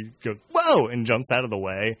cutscene where he goes, whoa, and jumps out of the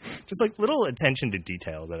way. Just, like, little attention to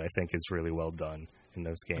detail that I think is really well done in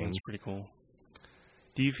those games. That's pretty cool.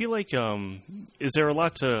 Do you feel like, is there a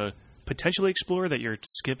lot to potentially explore that you're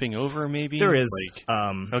skipping over, maybe? There is.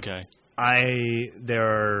 Like, okay. There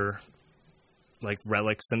are, like,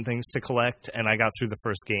 relics and things to collect, and I got through the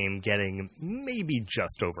first game getting maybe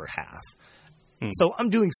just over half. So I'm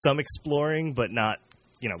doing some exploring, but not,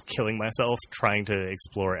 killing myself trying to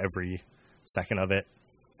explore every second of it.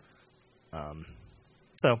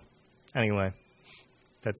 So, anyway,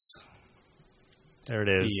 there it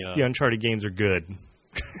is. The Uncharted games are good.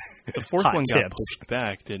 The fourth one got pushed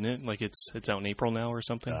back, didn't it? Like, it's out in April now or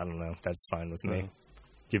something? I don't know. That's fine with me.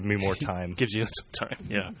 Give me more time. Gives you some time,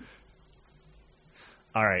 yeah.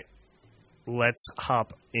 All right, let's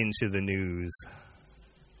hop into the news.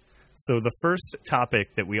 So the first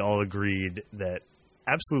topic that we all agreed that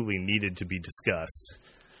absolutely needed to be discussed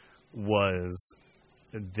was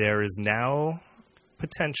there is now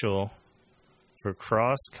potential for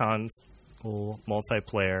cross-console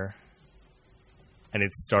multiplayer, and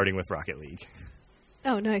it's starting with Rocket League.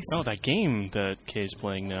 Oh, nice. Oh, that game that Kay's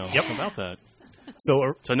playing now. Yep. How about that?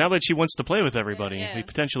 So now that she wants to play with everybody, Yeah. we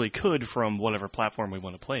potentially could from whatever platform we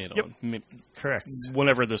want to play it on. Correct.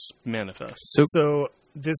 Whenever this manifests. So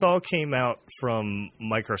this all came out from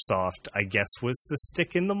Microsoft, I guess, was the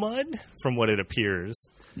stick in the mud, from what it appears.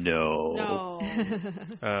 No.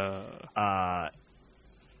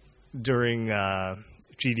 During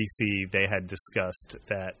GDC, they had discussed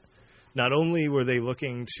that not only were they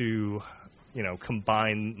looking to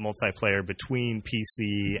combine multiplayer between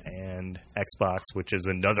PC and Xbox, which is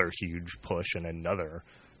another huge push and another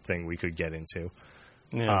thing we could get into.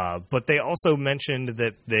 Yeah. But they also mentioned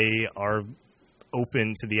that they are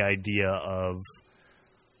open to the idea of,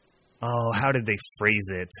 how did they phrase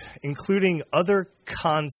it? Including other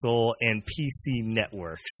console and PC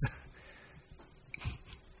networks.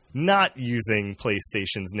 not using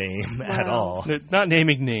PlayStation's name at Wow. all. Not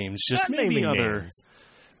naming names, just Not maybe naming other. names.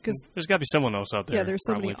 Because there's got to be someone else out there Yeah, there's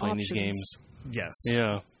so probably many playing these options. games. Yes.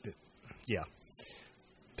 Yeah. Yeah.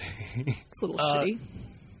 It's a little shitty.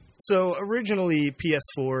 So originally,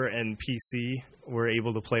 PS4 and PC were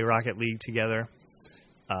able to play Rocket League together.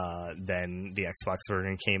 Then the Xbox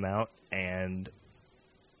version came out, and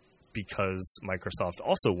because Microsoft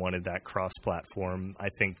also wanted that cross-platform, I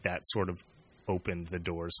think that sort of opened the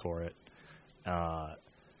doors for it.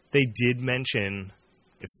 They did mention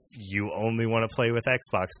if you only want to play with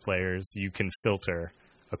Xbox players, you can filter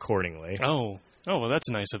accordingly. Oh, well, that's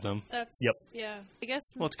nice of them. That's Yep. Yeah, I guess.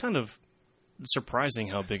 Well, it's kind of surprising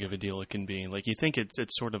how big of a deal it can be. Like, you think it's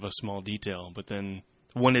sort of a small detail, but then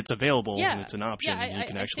when it's available Yeah. and it's an option, Yeah, you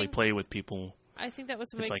can I actually think- play with people. I think that was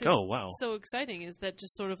what It's makes like, it oh, wow. so exciting is that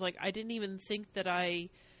just sort of like I didn't even think that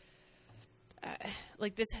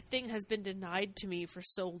like this thing has been denied to me for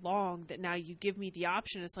so long that now you give me the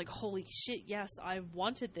option. It's like, holy shit, yes, I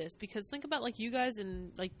wanted this. Because think about like you guys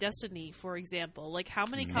in like Destiny, for example. Like how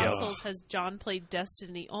many consoles has John played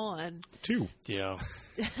Destiny on? 2. Yeah.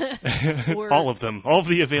 Or, All of them. All of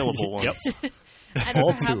the available ones. Yep. and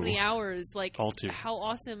all for how two. many hours? Like All two. how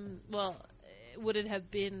awesome would it have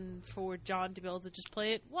been for John to be able to just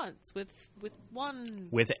play it once with one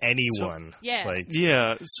With anyone. Yeah. Like,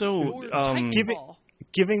 Yeah, so... or Um,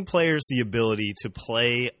 giving players the ability to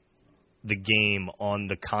play the game on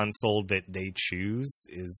the console that they choose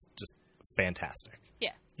is just fantastic.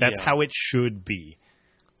 Yeah. That's Yeah. how it should be.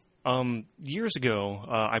 Years ago,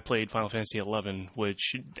 I played Final Fantasy XI,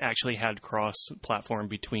 which actually had cross-platform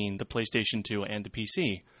between the PlayStation 2 and the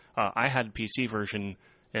PC. I had a PC version,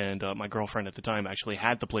 and my girlfriend at the time actually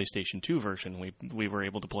had the PlayStation 2 version. We were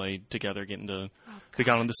able to play together, we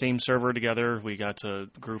got on the same server together. We got to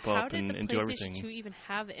group How up did and the do PlayStation everything. 2 even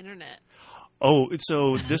have internet? Oh,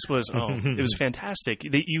 so this was it was fantastic.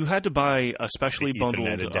 You had to buy a specially The bundled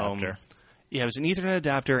Ethernet adapter. Yeah, it was an Ethernet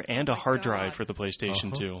adapter and a hard drive God. for the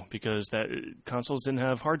PlayStation 2 because that consoles didn't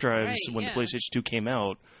have hard drives Right, when yeah. the PlayStation 2 came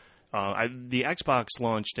out. The Xbox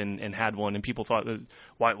launched and had one, and people thought,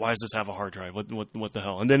 why does this have a hard drive? What the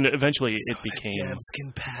hell? And then eventually it became Devs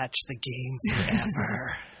can patch the game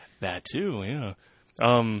forever. that too, yeah.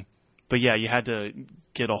 But yeah, you had to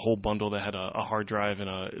get a whole bundle that had a hard drive and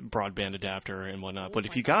a broadband adapter and whatnot. But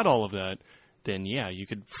if you got all of that, then yeah, you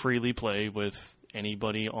could freely play with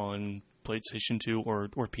anybody on PlayStation 2 or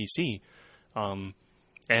PC.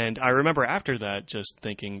 And I remember after that just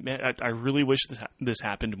thinking, man, I really wish this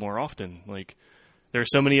happened more often. Like, there are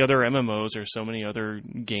so many other MMOs, there are so many other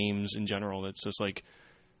games in general that's just like,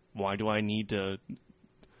 why do I need to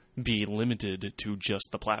be limited to just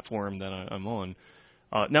the platform that I'm on?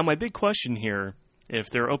 Now, my big question here, if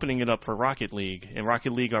they're opening it up for Rocket League, and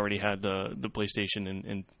Rocket League already had the PlayStation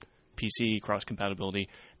and PC cross-compatibility,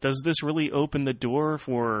 does this really open the door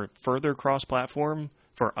for further cross-platform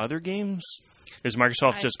for other games? Is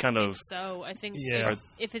Microsoft just kind think of... So I think Yeah.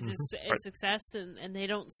 if it's a success and they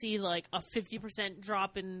don't see like a 50%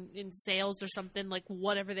 drop in sales or something, like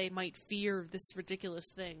whatever they might fear this ridiculous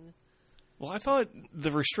thing. Well, I thought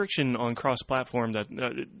the restriction on cross-platform, that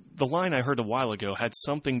the line I heard a while ago had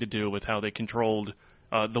something to do with how they controlled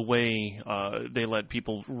the way they let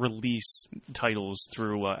people release titles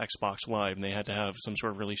through Xbox Live, and they had to have some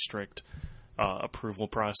sort of really strict approval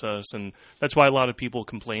process, and that's why a lot of people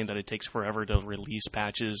complain that it takes forever to release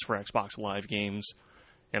patches for Xbox Live games.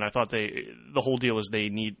 And I thought the whole deal is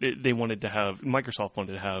Microsoft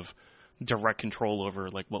wanted to have direct control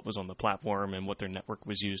over like what was on the platform and what their network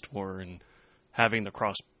was used for, and having the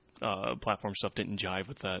cross platform stuff didn't jive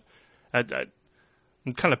with that.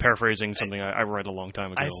 I'm kind of paraphrasing something I read a long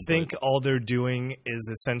time ago. I think all they're doing is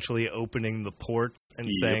essentially opening the ports and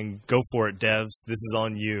saying, go for it, devs. This is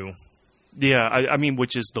on you. Yeah, I mean,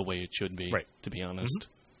 which is the way it should be, Right. to be honest.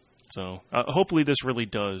 So hopefully this really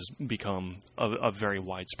does become a very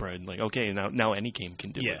widespread, like, okay, now any game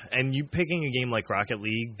can do it. Yeah, and you picking a game like Rocket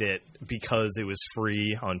League that, because it was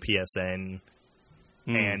free on PSN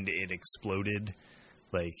and it exploded,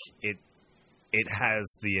 like, it has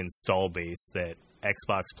the install base that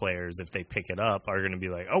Xbox players, if they pick it up, are going to be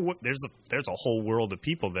like, oh, there's a whole world of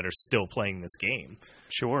people that are still playing this game.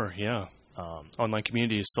 Sure, yeah. Online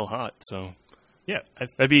community is still hot, so... Yeah,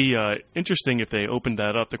 That'd be interesting if they opened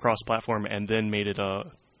that up, the cross-platform, and then made it a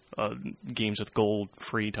games with gold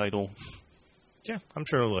free title. yeah, I'm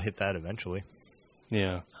sure it'll hit that eventually.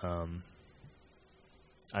 Yeah.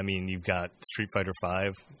 I mean, you've got Street Fighter V,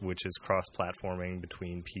 which is cross-platforming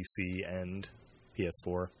between PC and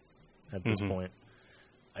PS4 at this point.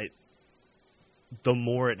 The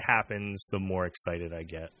more it happens, the more excited I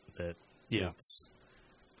get that Yeah. it's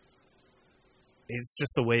it's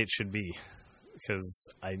just the way it should be. Because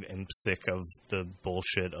I am sick of the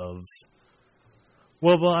bullshit of...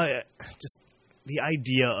 just the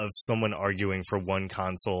idea of someone arguing for one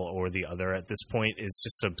console or the other at this point is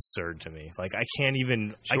just absurd to me. Like, I can't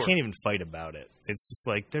even fight about it. It's just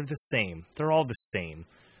like, they're the same. They're all the same.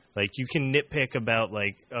 Like, you can nitpick about,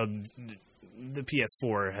 like, the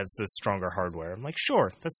PS4 has the stronger hardware. I'm like,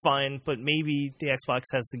 sure, that's fine, but maybe the Xbox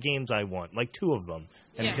has the games I want, like 2 of them.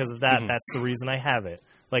 And because of that, that's the reason I have it.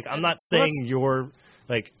 Like, I'm not saying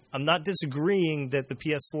I'm not disagreeing that the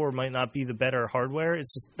PS4 might not be the better hardware.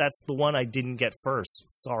 It's just that's the one I didn't get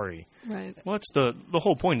first. Sorry. Right. Well, that's the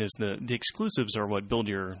whole point is the exclusives are what build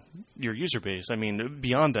your user base. I mean,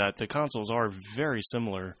 beyond that, the consoles are very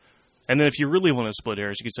similar. And then if you really want to split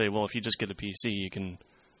hairs, you could say, well, if you just get a PC, you can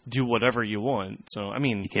do whatever you want. So, I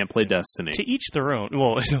mean... You can't play Destiny. To each their own.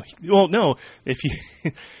 Well, no. If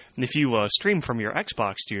you stream from your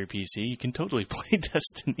Xbox to your PC, you can totally play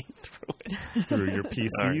Destiny through it. Through your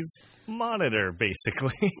PC's monitor,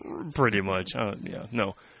 basically. Pretty much. Yeah,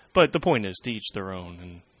 no. But the point is, to each their own.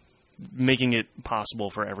 And making it possible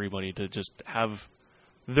for everybody to just have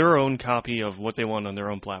their own copy of what they want on their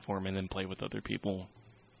own platform and then play with other people.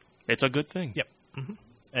 It's a good thing. Yep. Mm-hmm.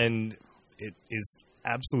 And it is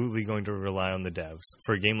absolutely going to rely on the devs.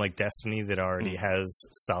 For a game like Destiny that already has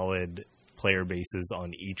solid player bases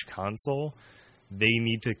on each console, they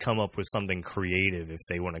need to come up with something creative if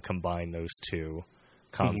they want to combine those 2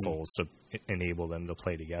 consoles to enable them to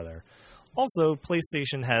play together. Also,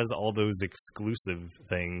 PlayStation has all those exclusive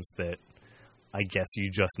things that I guess you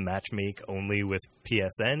just matchmake only with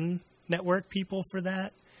PSN network people for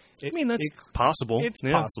that. That's possible. It's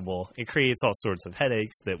possible. It creates all sorts of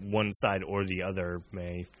headaches that one side or the other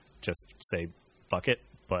may just say, fuck it.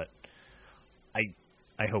 But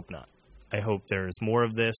I hope not. I hope there's more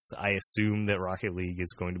of this. I assume that Rocket League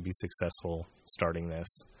is going to be successful starting this.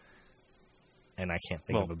 And I can't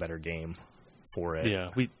think of a better game for it.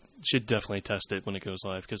 Yeah, we should definitely test it when it goes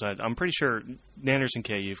live. Because I'm pretty sure, Nanners and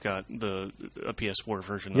K, you've got a PS4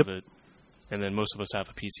 version of it. And then most of us have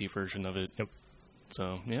a PC version of it. Yep.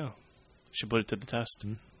 So, yeah. Should put it to the test.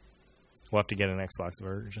 We'll have to get an Xbox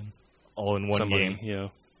version. All in one game. Yeah.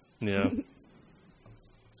 Yeah.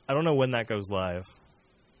 I don't know when that goes live.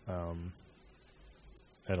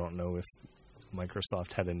 I don't know if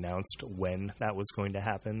Microsoft had announced when that was going to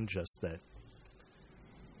happen, just that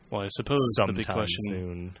well, I suppose the big sometime question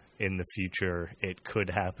soon in the future it could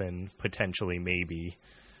happen, potentially, maybe.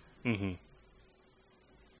 Mm-hmm.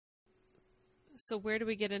 So where do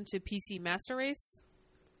we get into PC Master Race?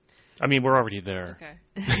 I mean, we're already there. Okay.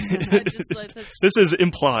 This is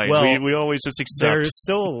implied. Well, we always just accept. There's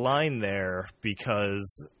still a line there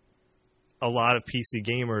because a lot of PC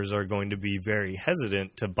gamers are going to be very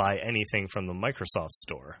hesitant to buy anything from the Microsoft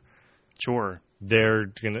store. Sure. They're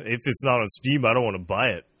gonna, if it's not on Steam, I don't want to buy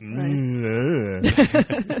it.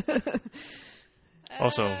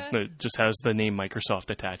 Also, it just has the name Microsoft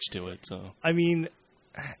attached to it. So I mean,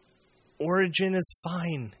 Origin is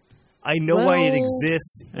fine. I know why it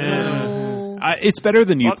exists. It's better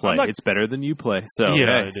than Uplay. It's better than Uplay. So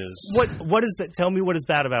yeah, it is. What is that? Tell me what is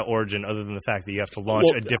bad about Origin other than the fact that you have to launch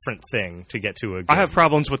a different thing to get to a game. I have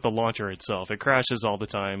problems with the launcher itself. It crashes all the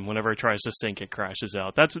time. Whenever it tries to sync, it crashes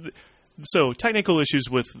out. So technical issues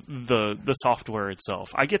with the software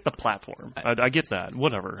itself. I get the platform. I get that.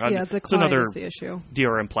 Whatever. The client is the issue.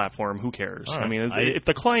 DRM platform. Who cares? Right. I mean, if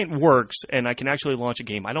the client works and I can actually launch a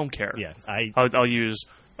game, I don't care. Yeah, I'll use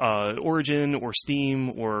Origin or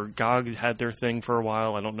Steam or GOG had their thing for a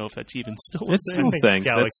while. I don't know if that's even still a it's thing. still a thing.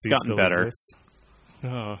 Galaxy That's gotten better. Exists.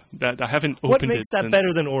 That I haven't opened it. What makes that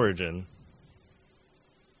better than Origin?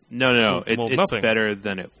 No. It's nothing. better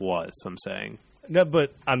than it was. I'm saying. No,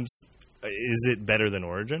 but is it better than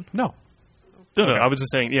Origin? No. No, I was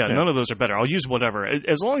just saying, none of those are better. I'll use whatever.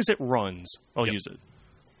 As long as it runs, I'll use it.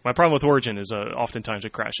 My problem with Origin is oftentimes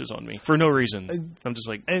it crashes on me for no reason. I'm just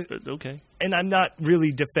like, okay. And I'm not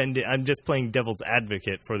really defending. I'm just playing devil's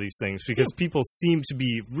advocate for these things because people seem to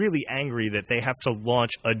be really angry that they have to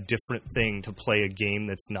launch a different thing to play a game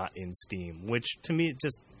that's not in Steam, which to me,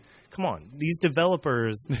 just, come on. These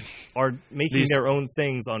developers are making their own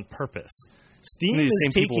things on purpose. Steam is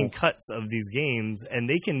taking cuts of these games, and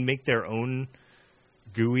they can make their own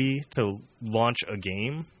GUI to launch a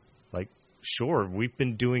game. Like, sure, we've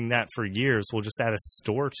been doing that for years. We'll just add a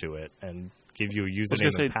store to it and give you a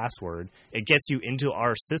username and password. It gets you into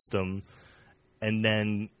our system, and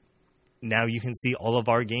then now you can see all of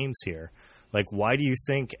our games here. Like, why do you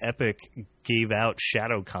think Epic gave out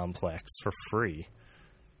Shadow Complex for free?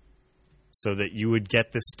 So that you would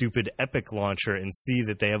get this stupid Epic launcher and see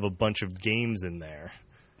that they have a bunch of games in there.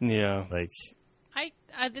 Yeah. Like,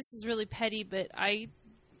 this is really petty, but I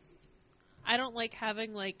don't like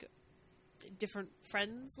having like different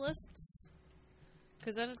friends lists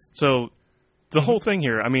because then it's So the whole thing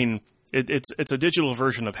here, I mean, it's a digital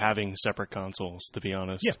version of having separate consoles, to be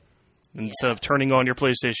honest. Yeah. Instead of turning on your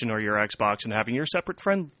PlayStation or your Xbox and having your separate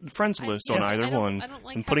friends list on either one, I don't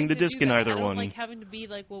like and putting the having to disc do in that. either I don't one. like having to be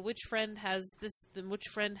like, well, which friend has this, then which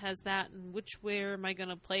friend has that, and where am I going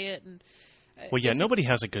to play it? And Well, yeah, nobody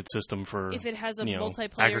has a good system for if it has a multiplayer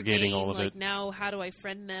multiplayer aggregating game, all of like it. now, how do I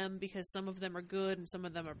friend them? Because some of them are good and some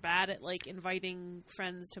of them are bad at like inviting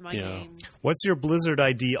friends to my game. What's your Blizzard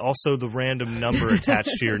ID? Also, the random number attached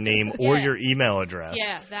to your name or Yeah. your email address.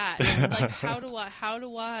 Yeah, that. And, like, how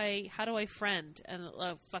do I friend? And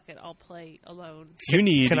fuck it, I'll play alone. You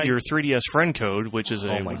need Can I- your 3DS friend code, which is Oh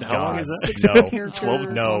my how long God. is that? 6 No. character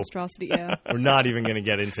 12 no. monstrosity. Yeah. We're not even going to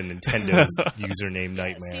get into Nintendo's username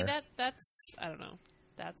nightmare. See, that's I don't know.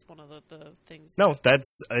 That's one of the things. No,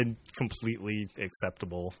 that's a completely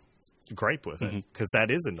acceptable gripe with it because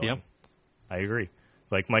that is annoying. Yep. I agree.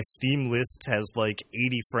 Like my Steam list has like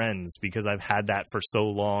 80 friends because I've had that for so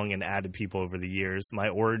long and added people over the years. My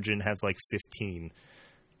Origin has like 15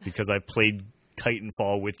 because I've played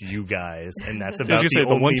Titanfall with you guys, and that's about gonna say, the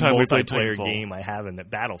the one only time we played multiplayer Titanfall. game I have in the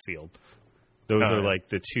Battlefield. Those Oh, are yeah. like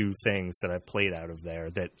the two things that I've played out of there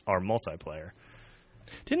that are multiplayer.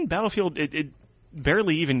 Didn't Battlefield it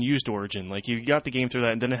barely even used Origin? Like you got the game through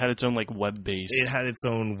that, and then it had its own like web-based It had its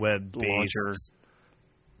own web-based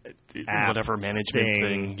app whatever management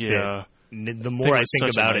thing. that- Yeah, The more I was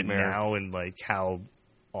think such a about it nightmare. now and like how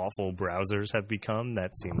awful browsers have become,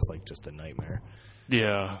 that seems like just a nightmare.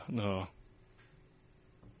 yeah, no.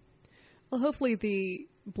 Well, hopefully the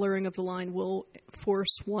blurring of the line will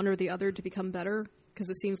force one or the other to become better, because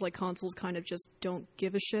it seems like consoles kind of just don't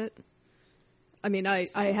give a shit. I mean, I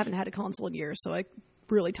haven't had a console in years, so I'm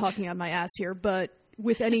really talking on my ass here, but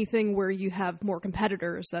with anything where you have more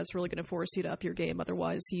competitors, that's really going to force you to up your game.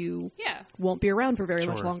 Otherwise, you Yeah. won't be around for very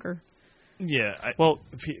much Sure. longer. Yeah, Well,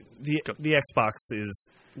 the Xbox is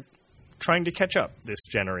trying to catch up this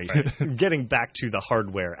generation. Getting back to the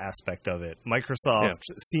hardware aspect of it, Microsoft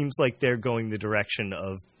seems like they're going the direction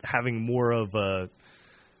of having more of a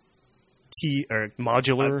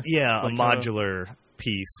modular. a like, modular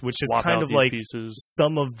piece, which is swap kind out of these like pieces.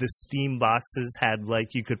 some of the Steam boxes had,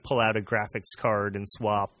 like you could pull out a graphics card and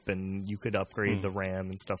swap, and you could upgrade the RAM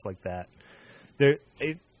and stuff like that.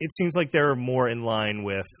 It seems like they're more in line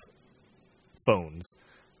with phones.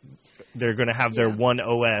 They're going to have their one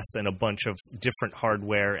OS and a bunch of different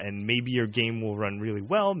hardware, and maybe your game will run really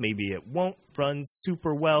well, maybe it won't run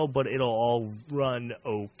super well, but it'll all run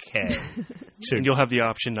okay. And you'll have the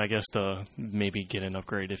option, I guess, to maybe get an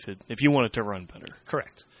upgrade if you want it to run better.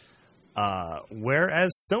 Correct.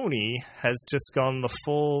 Whereas Sony has just gone the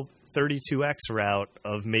full 32X route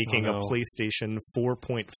of making Oh, no. a PlayStation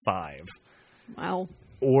 4.5. Wow.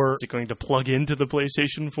 Or Is it going to plug into the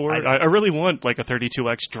PlayStation 4? I really want like a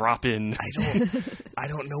 32X drop-in. I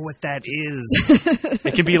don't know what that is.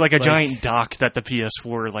 It can be like a giant dock that the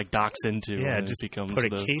PS4 like docks into. Yeah, and just it becomes put a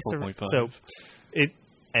the case 4.5. around. So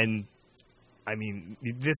I mean,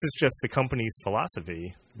 this is just the company's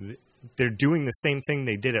philosophy. They're doing the same thing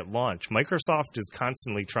they did at launch. Microsoft is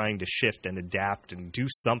constantly trying to shift and adapt and do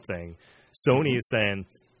something. Sony is saying,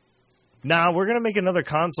 "Nah, we're going to make another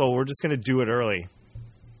console. We're just going to do it early."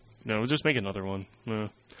 No, we'll just make another one.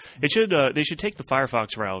 It should. They should take the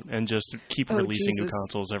Firefox route and just keep Oh, releasing new Jesus.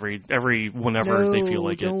 consoles every whenever they feel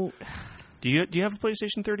like it. don't. Do you have a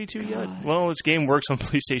PlayStation 32 yet? Well, this game works on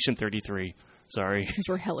PlayStation 33. Sorry. These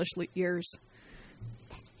were hellish years.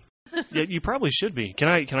 Yeah, you probably should be. Can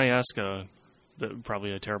I ask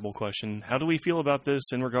probably a terrible question? How do we feel about this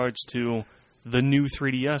in regards to the new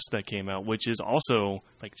 3DS that came out, which is also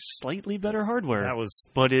like slightly better hardware? That was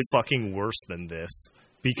but it fucking worse than this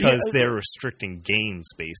because they're restricting games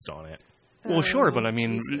based on it. well, sure, but I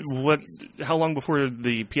mean, Jesus what? Christ. How long before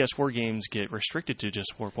the PS4 games get restricted to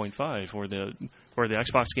just 4.5, or the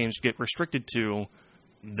Xbox games get restricted to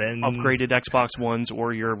Then upgraded Xbox Ones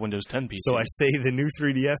or your Windows 10 PC? So I say the new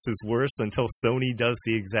 3DS is worse until Sony does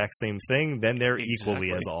the exact same thing. Then they're equally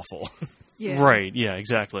Exactly. as awful. Yeah. Right? Yeah,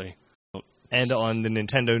 exactly. And on the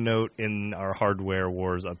Nintendo note, in our Hardware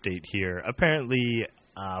Wars update here, apparently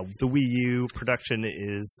the Wii U production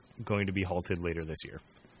is going to be halted later this year.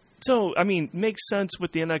 So, I mean, makes sense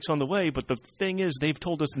with the NX on the way, but the thing is, they've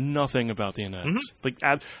told us nothing about the NX. Like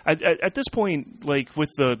at this point, like with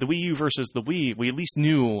the Wii U versus the Wii, we at least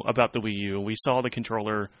knew about the Wii U. We saw the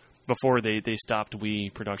controller before they stopped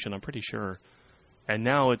Wii production, I'm pretty sure. And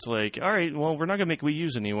now it's like, all right, well, we're not going to make Wii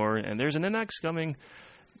U's anymore, and there's an NX coming.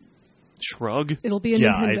 Shrug. It'll be a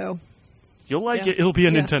Yeah, Nintendo. You'll like Yeah. it. It'll be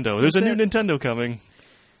a Yeah. Nintendo. There's a That's new it. Nintendo coming.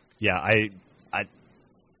 Yeah,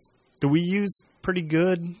 the Wii U's pretty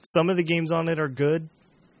good. Some of the games on it are good.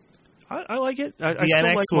 I like it. I The still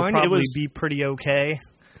NX like will mine. probably It was be pretty okay.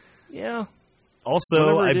 yeah.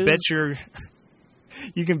 Also, Whatever I it bet is.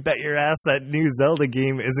 you can bet your ass that new Zelda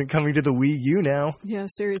game isn't coming to the Wii U now. Yeah,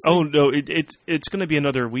 seriously. Oh no, it's going to be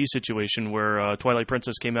another Wii situation where Twilight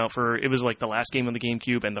Princess came out for it was like the last game on the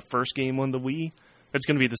GameCube and the first game on the Wii. It's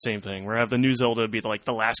going to be the same thing. Where have the new Zelda be like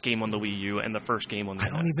the last game on the Wii U and the first game on the. I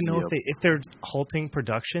don't even know if they're halting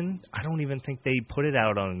production. I don't even think they put it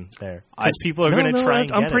out on there because people are going to try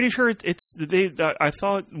and I'm get pretty it. sure it's they. I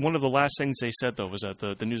thought one of the last things they said though was that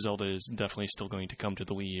the new Zelda is definitely still going to come to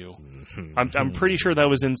the Wii U. I'm pretty sure that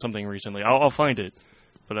was in something recently. I'll find it,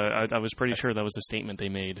 but I was pretty sure that was the statement they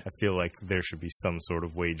made. I feel like there should be some sort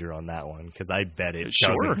of wager on that one because I bet it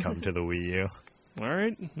Sure. doesn't come to the Wii U. All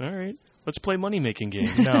right. Let's play money making game.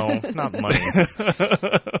 No, not money.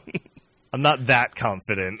 I'm not that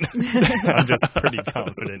confident. I'm just pretty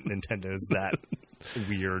confident Nintendo's that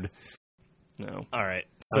weird. No. All right.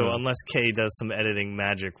 So unless Kay does some editing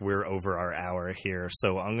magic, we're over our hour here.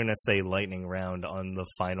 So I'm going to say lightning round on the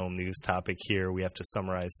final news topic here. We have to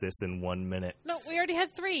summarize this in 1 minute. No, we already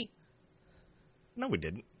had 3. No, we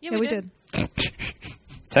didn't. Yeah, yeah, we did.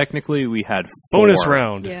 Technically, we had 4 Bonus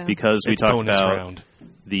round. Yeah. because we It's talked bonus about round.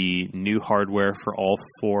 the new hardware for all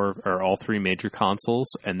 3 major consoles,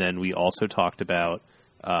 and then we also talked about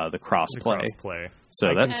the crossplay. Crossplay. So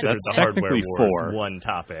I that's consider the hardware technically wars 4. one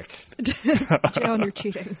topic. John, you're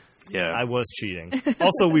cheating. Yeah, I was cheating.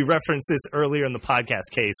 Also, we referenced this earlier in the podcast,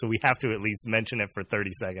 Kay, so we have to at least mention it for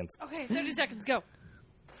 30 seconds. Okay, 30 seconds, go.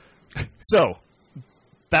 So,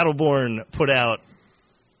 Battleborn put out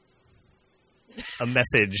a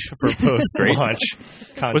message for post-launch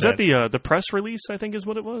content. Was that the press release? I think is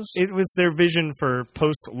what it was. It was their vision for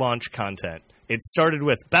post-launch content. It started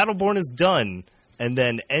with Battleborn is done, and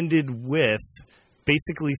then ended with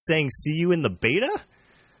basically saying, "See you in the beta."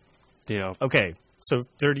 Yeah. Okay, so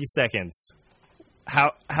 30 seconds.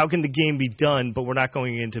 How can the game be done, but we're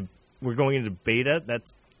going into beta?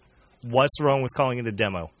 That's what's wrong with calling it a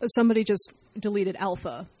demo? Somebody just deleted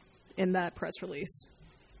alpha in that press release.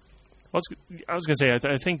 I was going to say,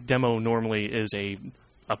 I think demo normally is a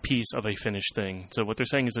piece of a finished thing. So what they're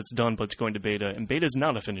saying is it's done, but it's going to beta, and beta is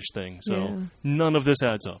not a finished thing. So Yeah. none of this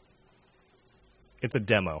adds up. It's a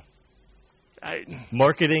demo.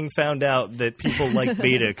 Marketing found out that people like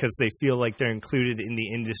beta because they feel like they're included in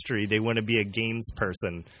the industry. They want to be a games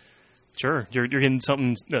person. Sure, you're getting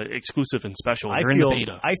something exclusive and special. You're in the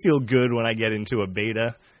beta. I feel good when I get into a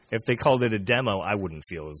beta. If they called it a demo, I wouldn't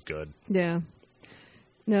feel as good. Yeah.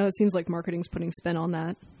 No, it seems like marketing's putting spin on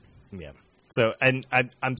that. Yeah. So, and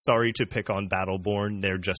I'm sorry to pick on Battleborn.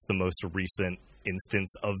 They're just the most recent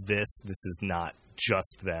instance of this. This is not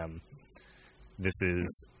just them. This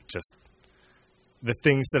is just the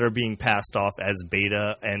things that are being passed off as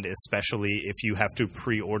beta, and especially if you have to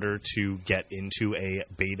pre-order to get into a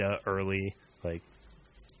beta early, like,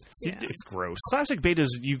 Yeah. it's gross. Classic betas,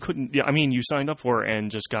 you couldn't. Yeah, I mean, you signed up for it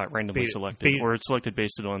and just got randomly Beta- selected, beta- or it's selected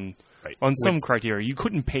based on Right. some With- criteria. You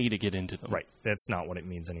couldn't pay to get into them. Right. That's not what it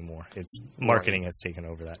means anymore. It's marketing has taken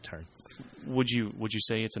over that term. Would you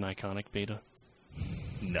say it's an iconic beta?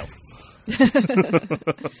 No.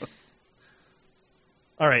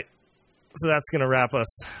 All right. So that's going to wrap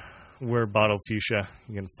us. We're Bottled Fuchsia.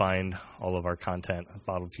 You can find all of our content at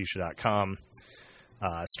bottledfuchsia.com.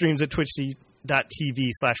 Streams at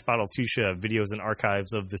twitch.tv/bottledfuchsia. Videos and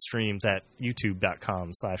archives of the streams at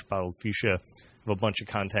youtube.com/bottledfuchsia. We have a bunch of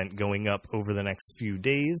content going up over the next few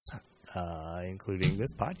days, including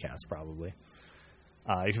this podcast probably.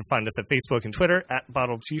 You can find us at Facebook and Twitter at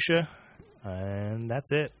Bottled Fuchsia. And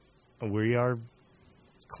that's it. We are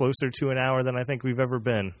closer to an hour than I think we've ever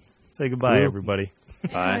been. Say goodbye, Cool. everybody. Bye.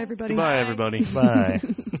 Bye, everybody. Bye, everybody. Bye.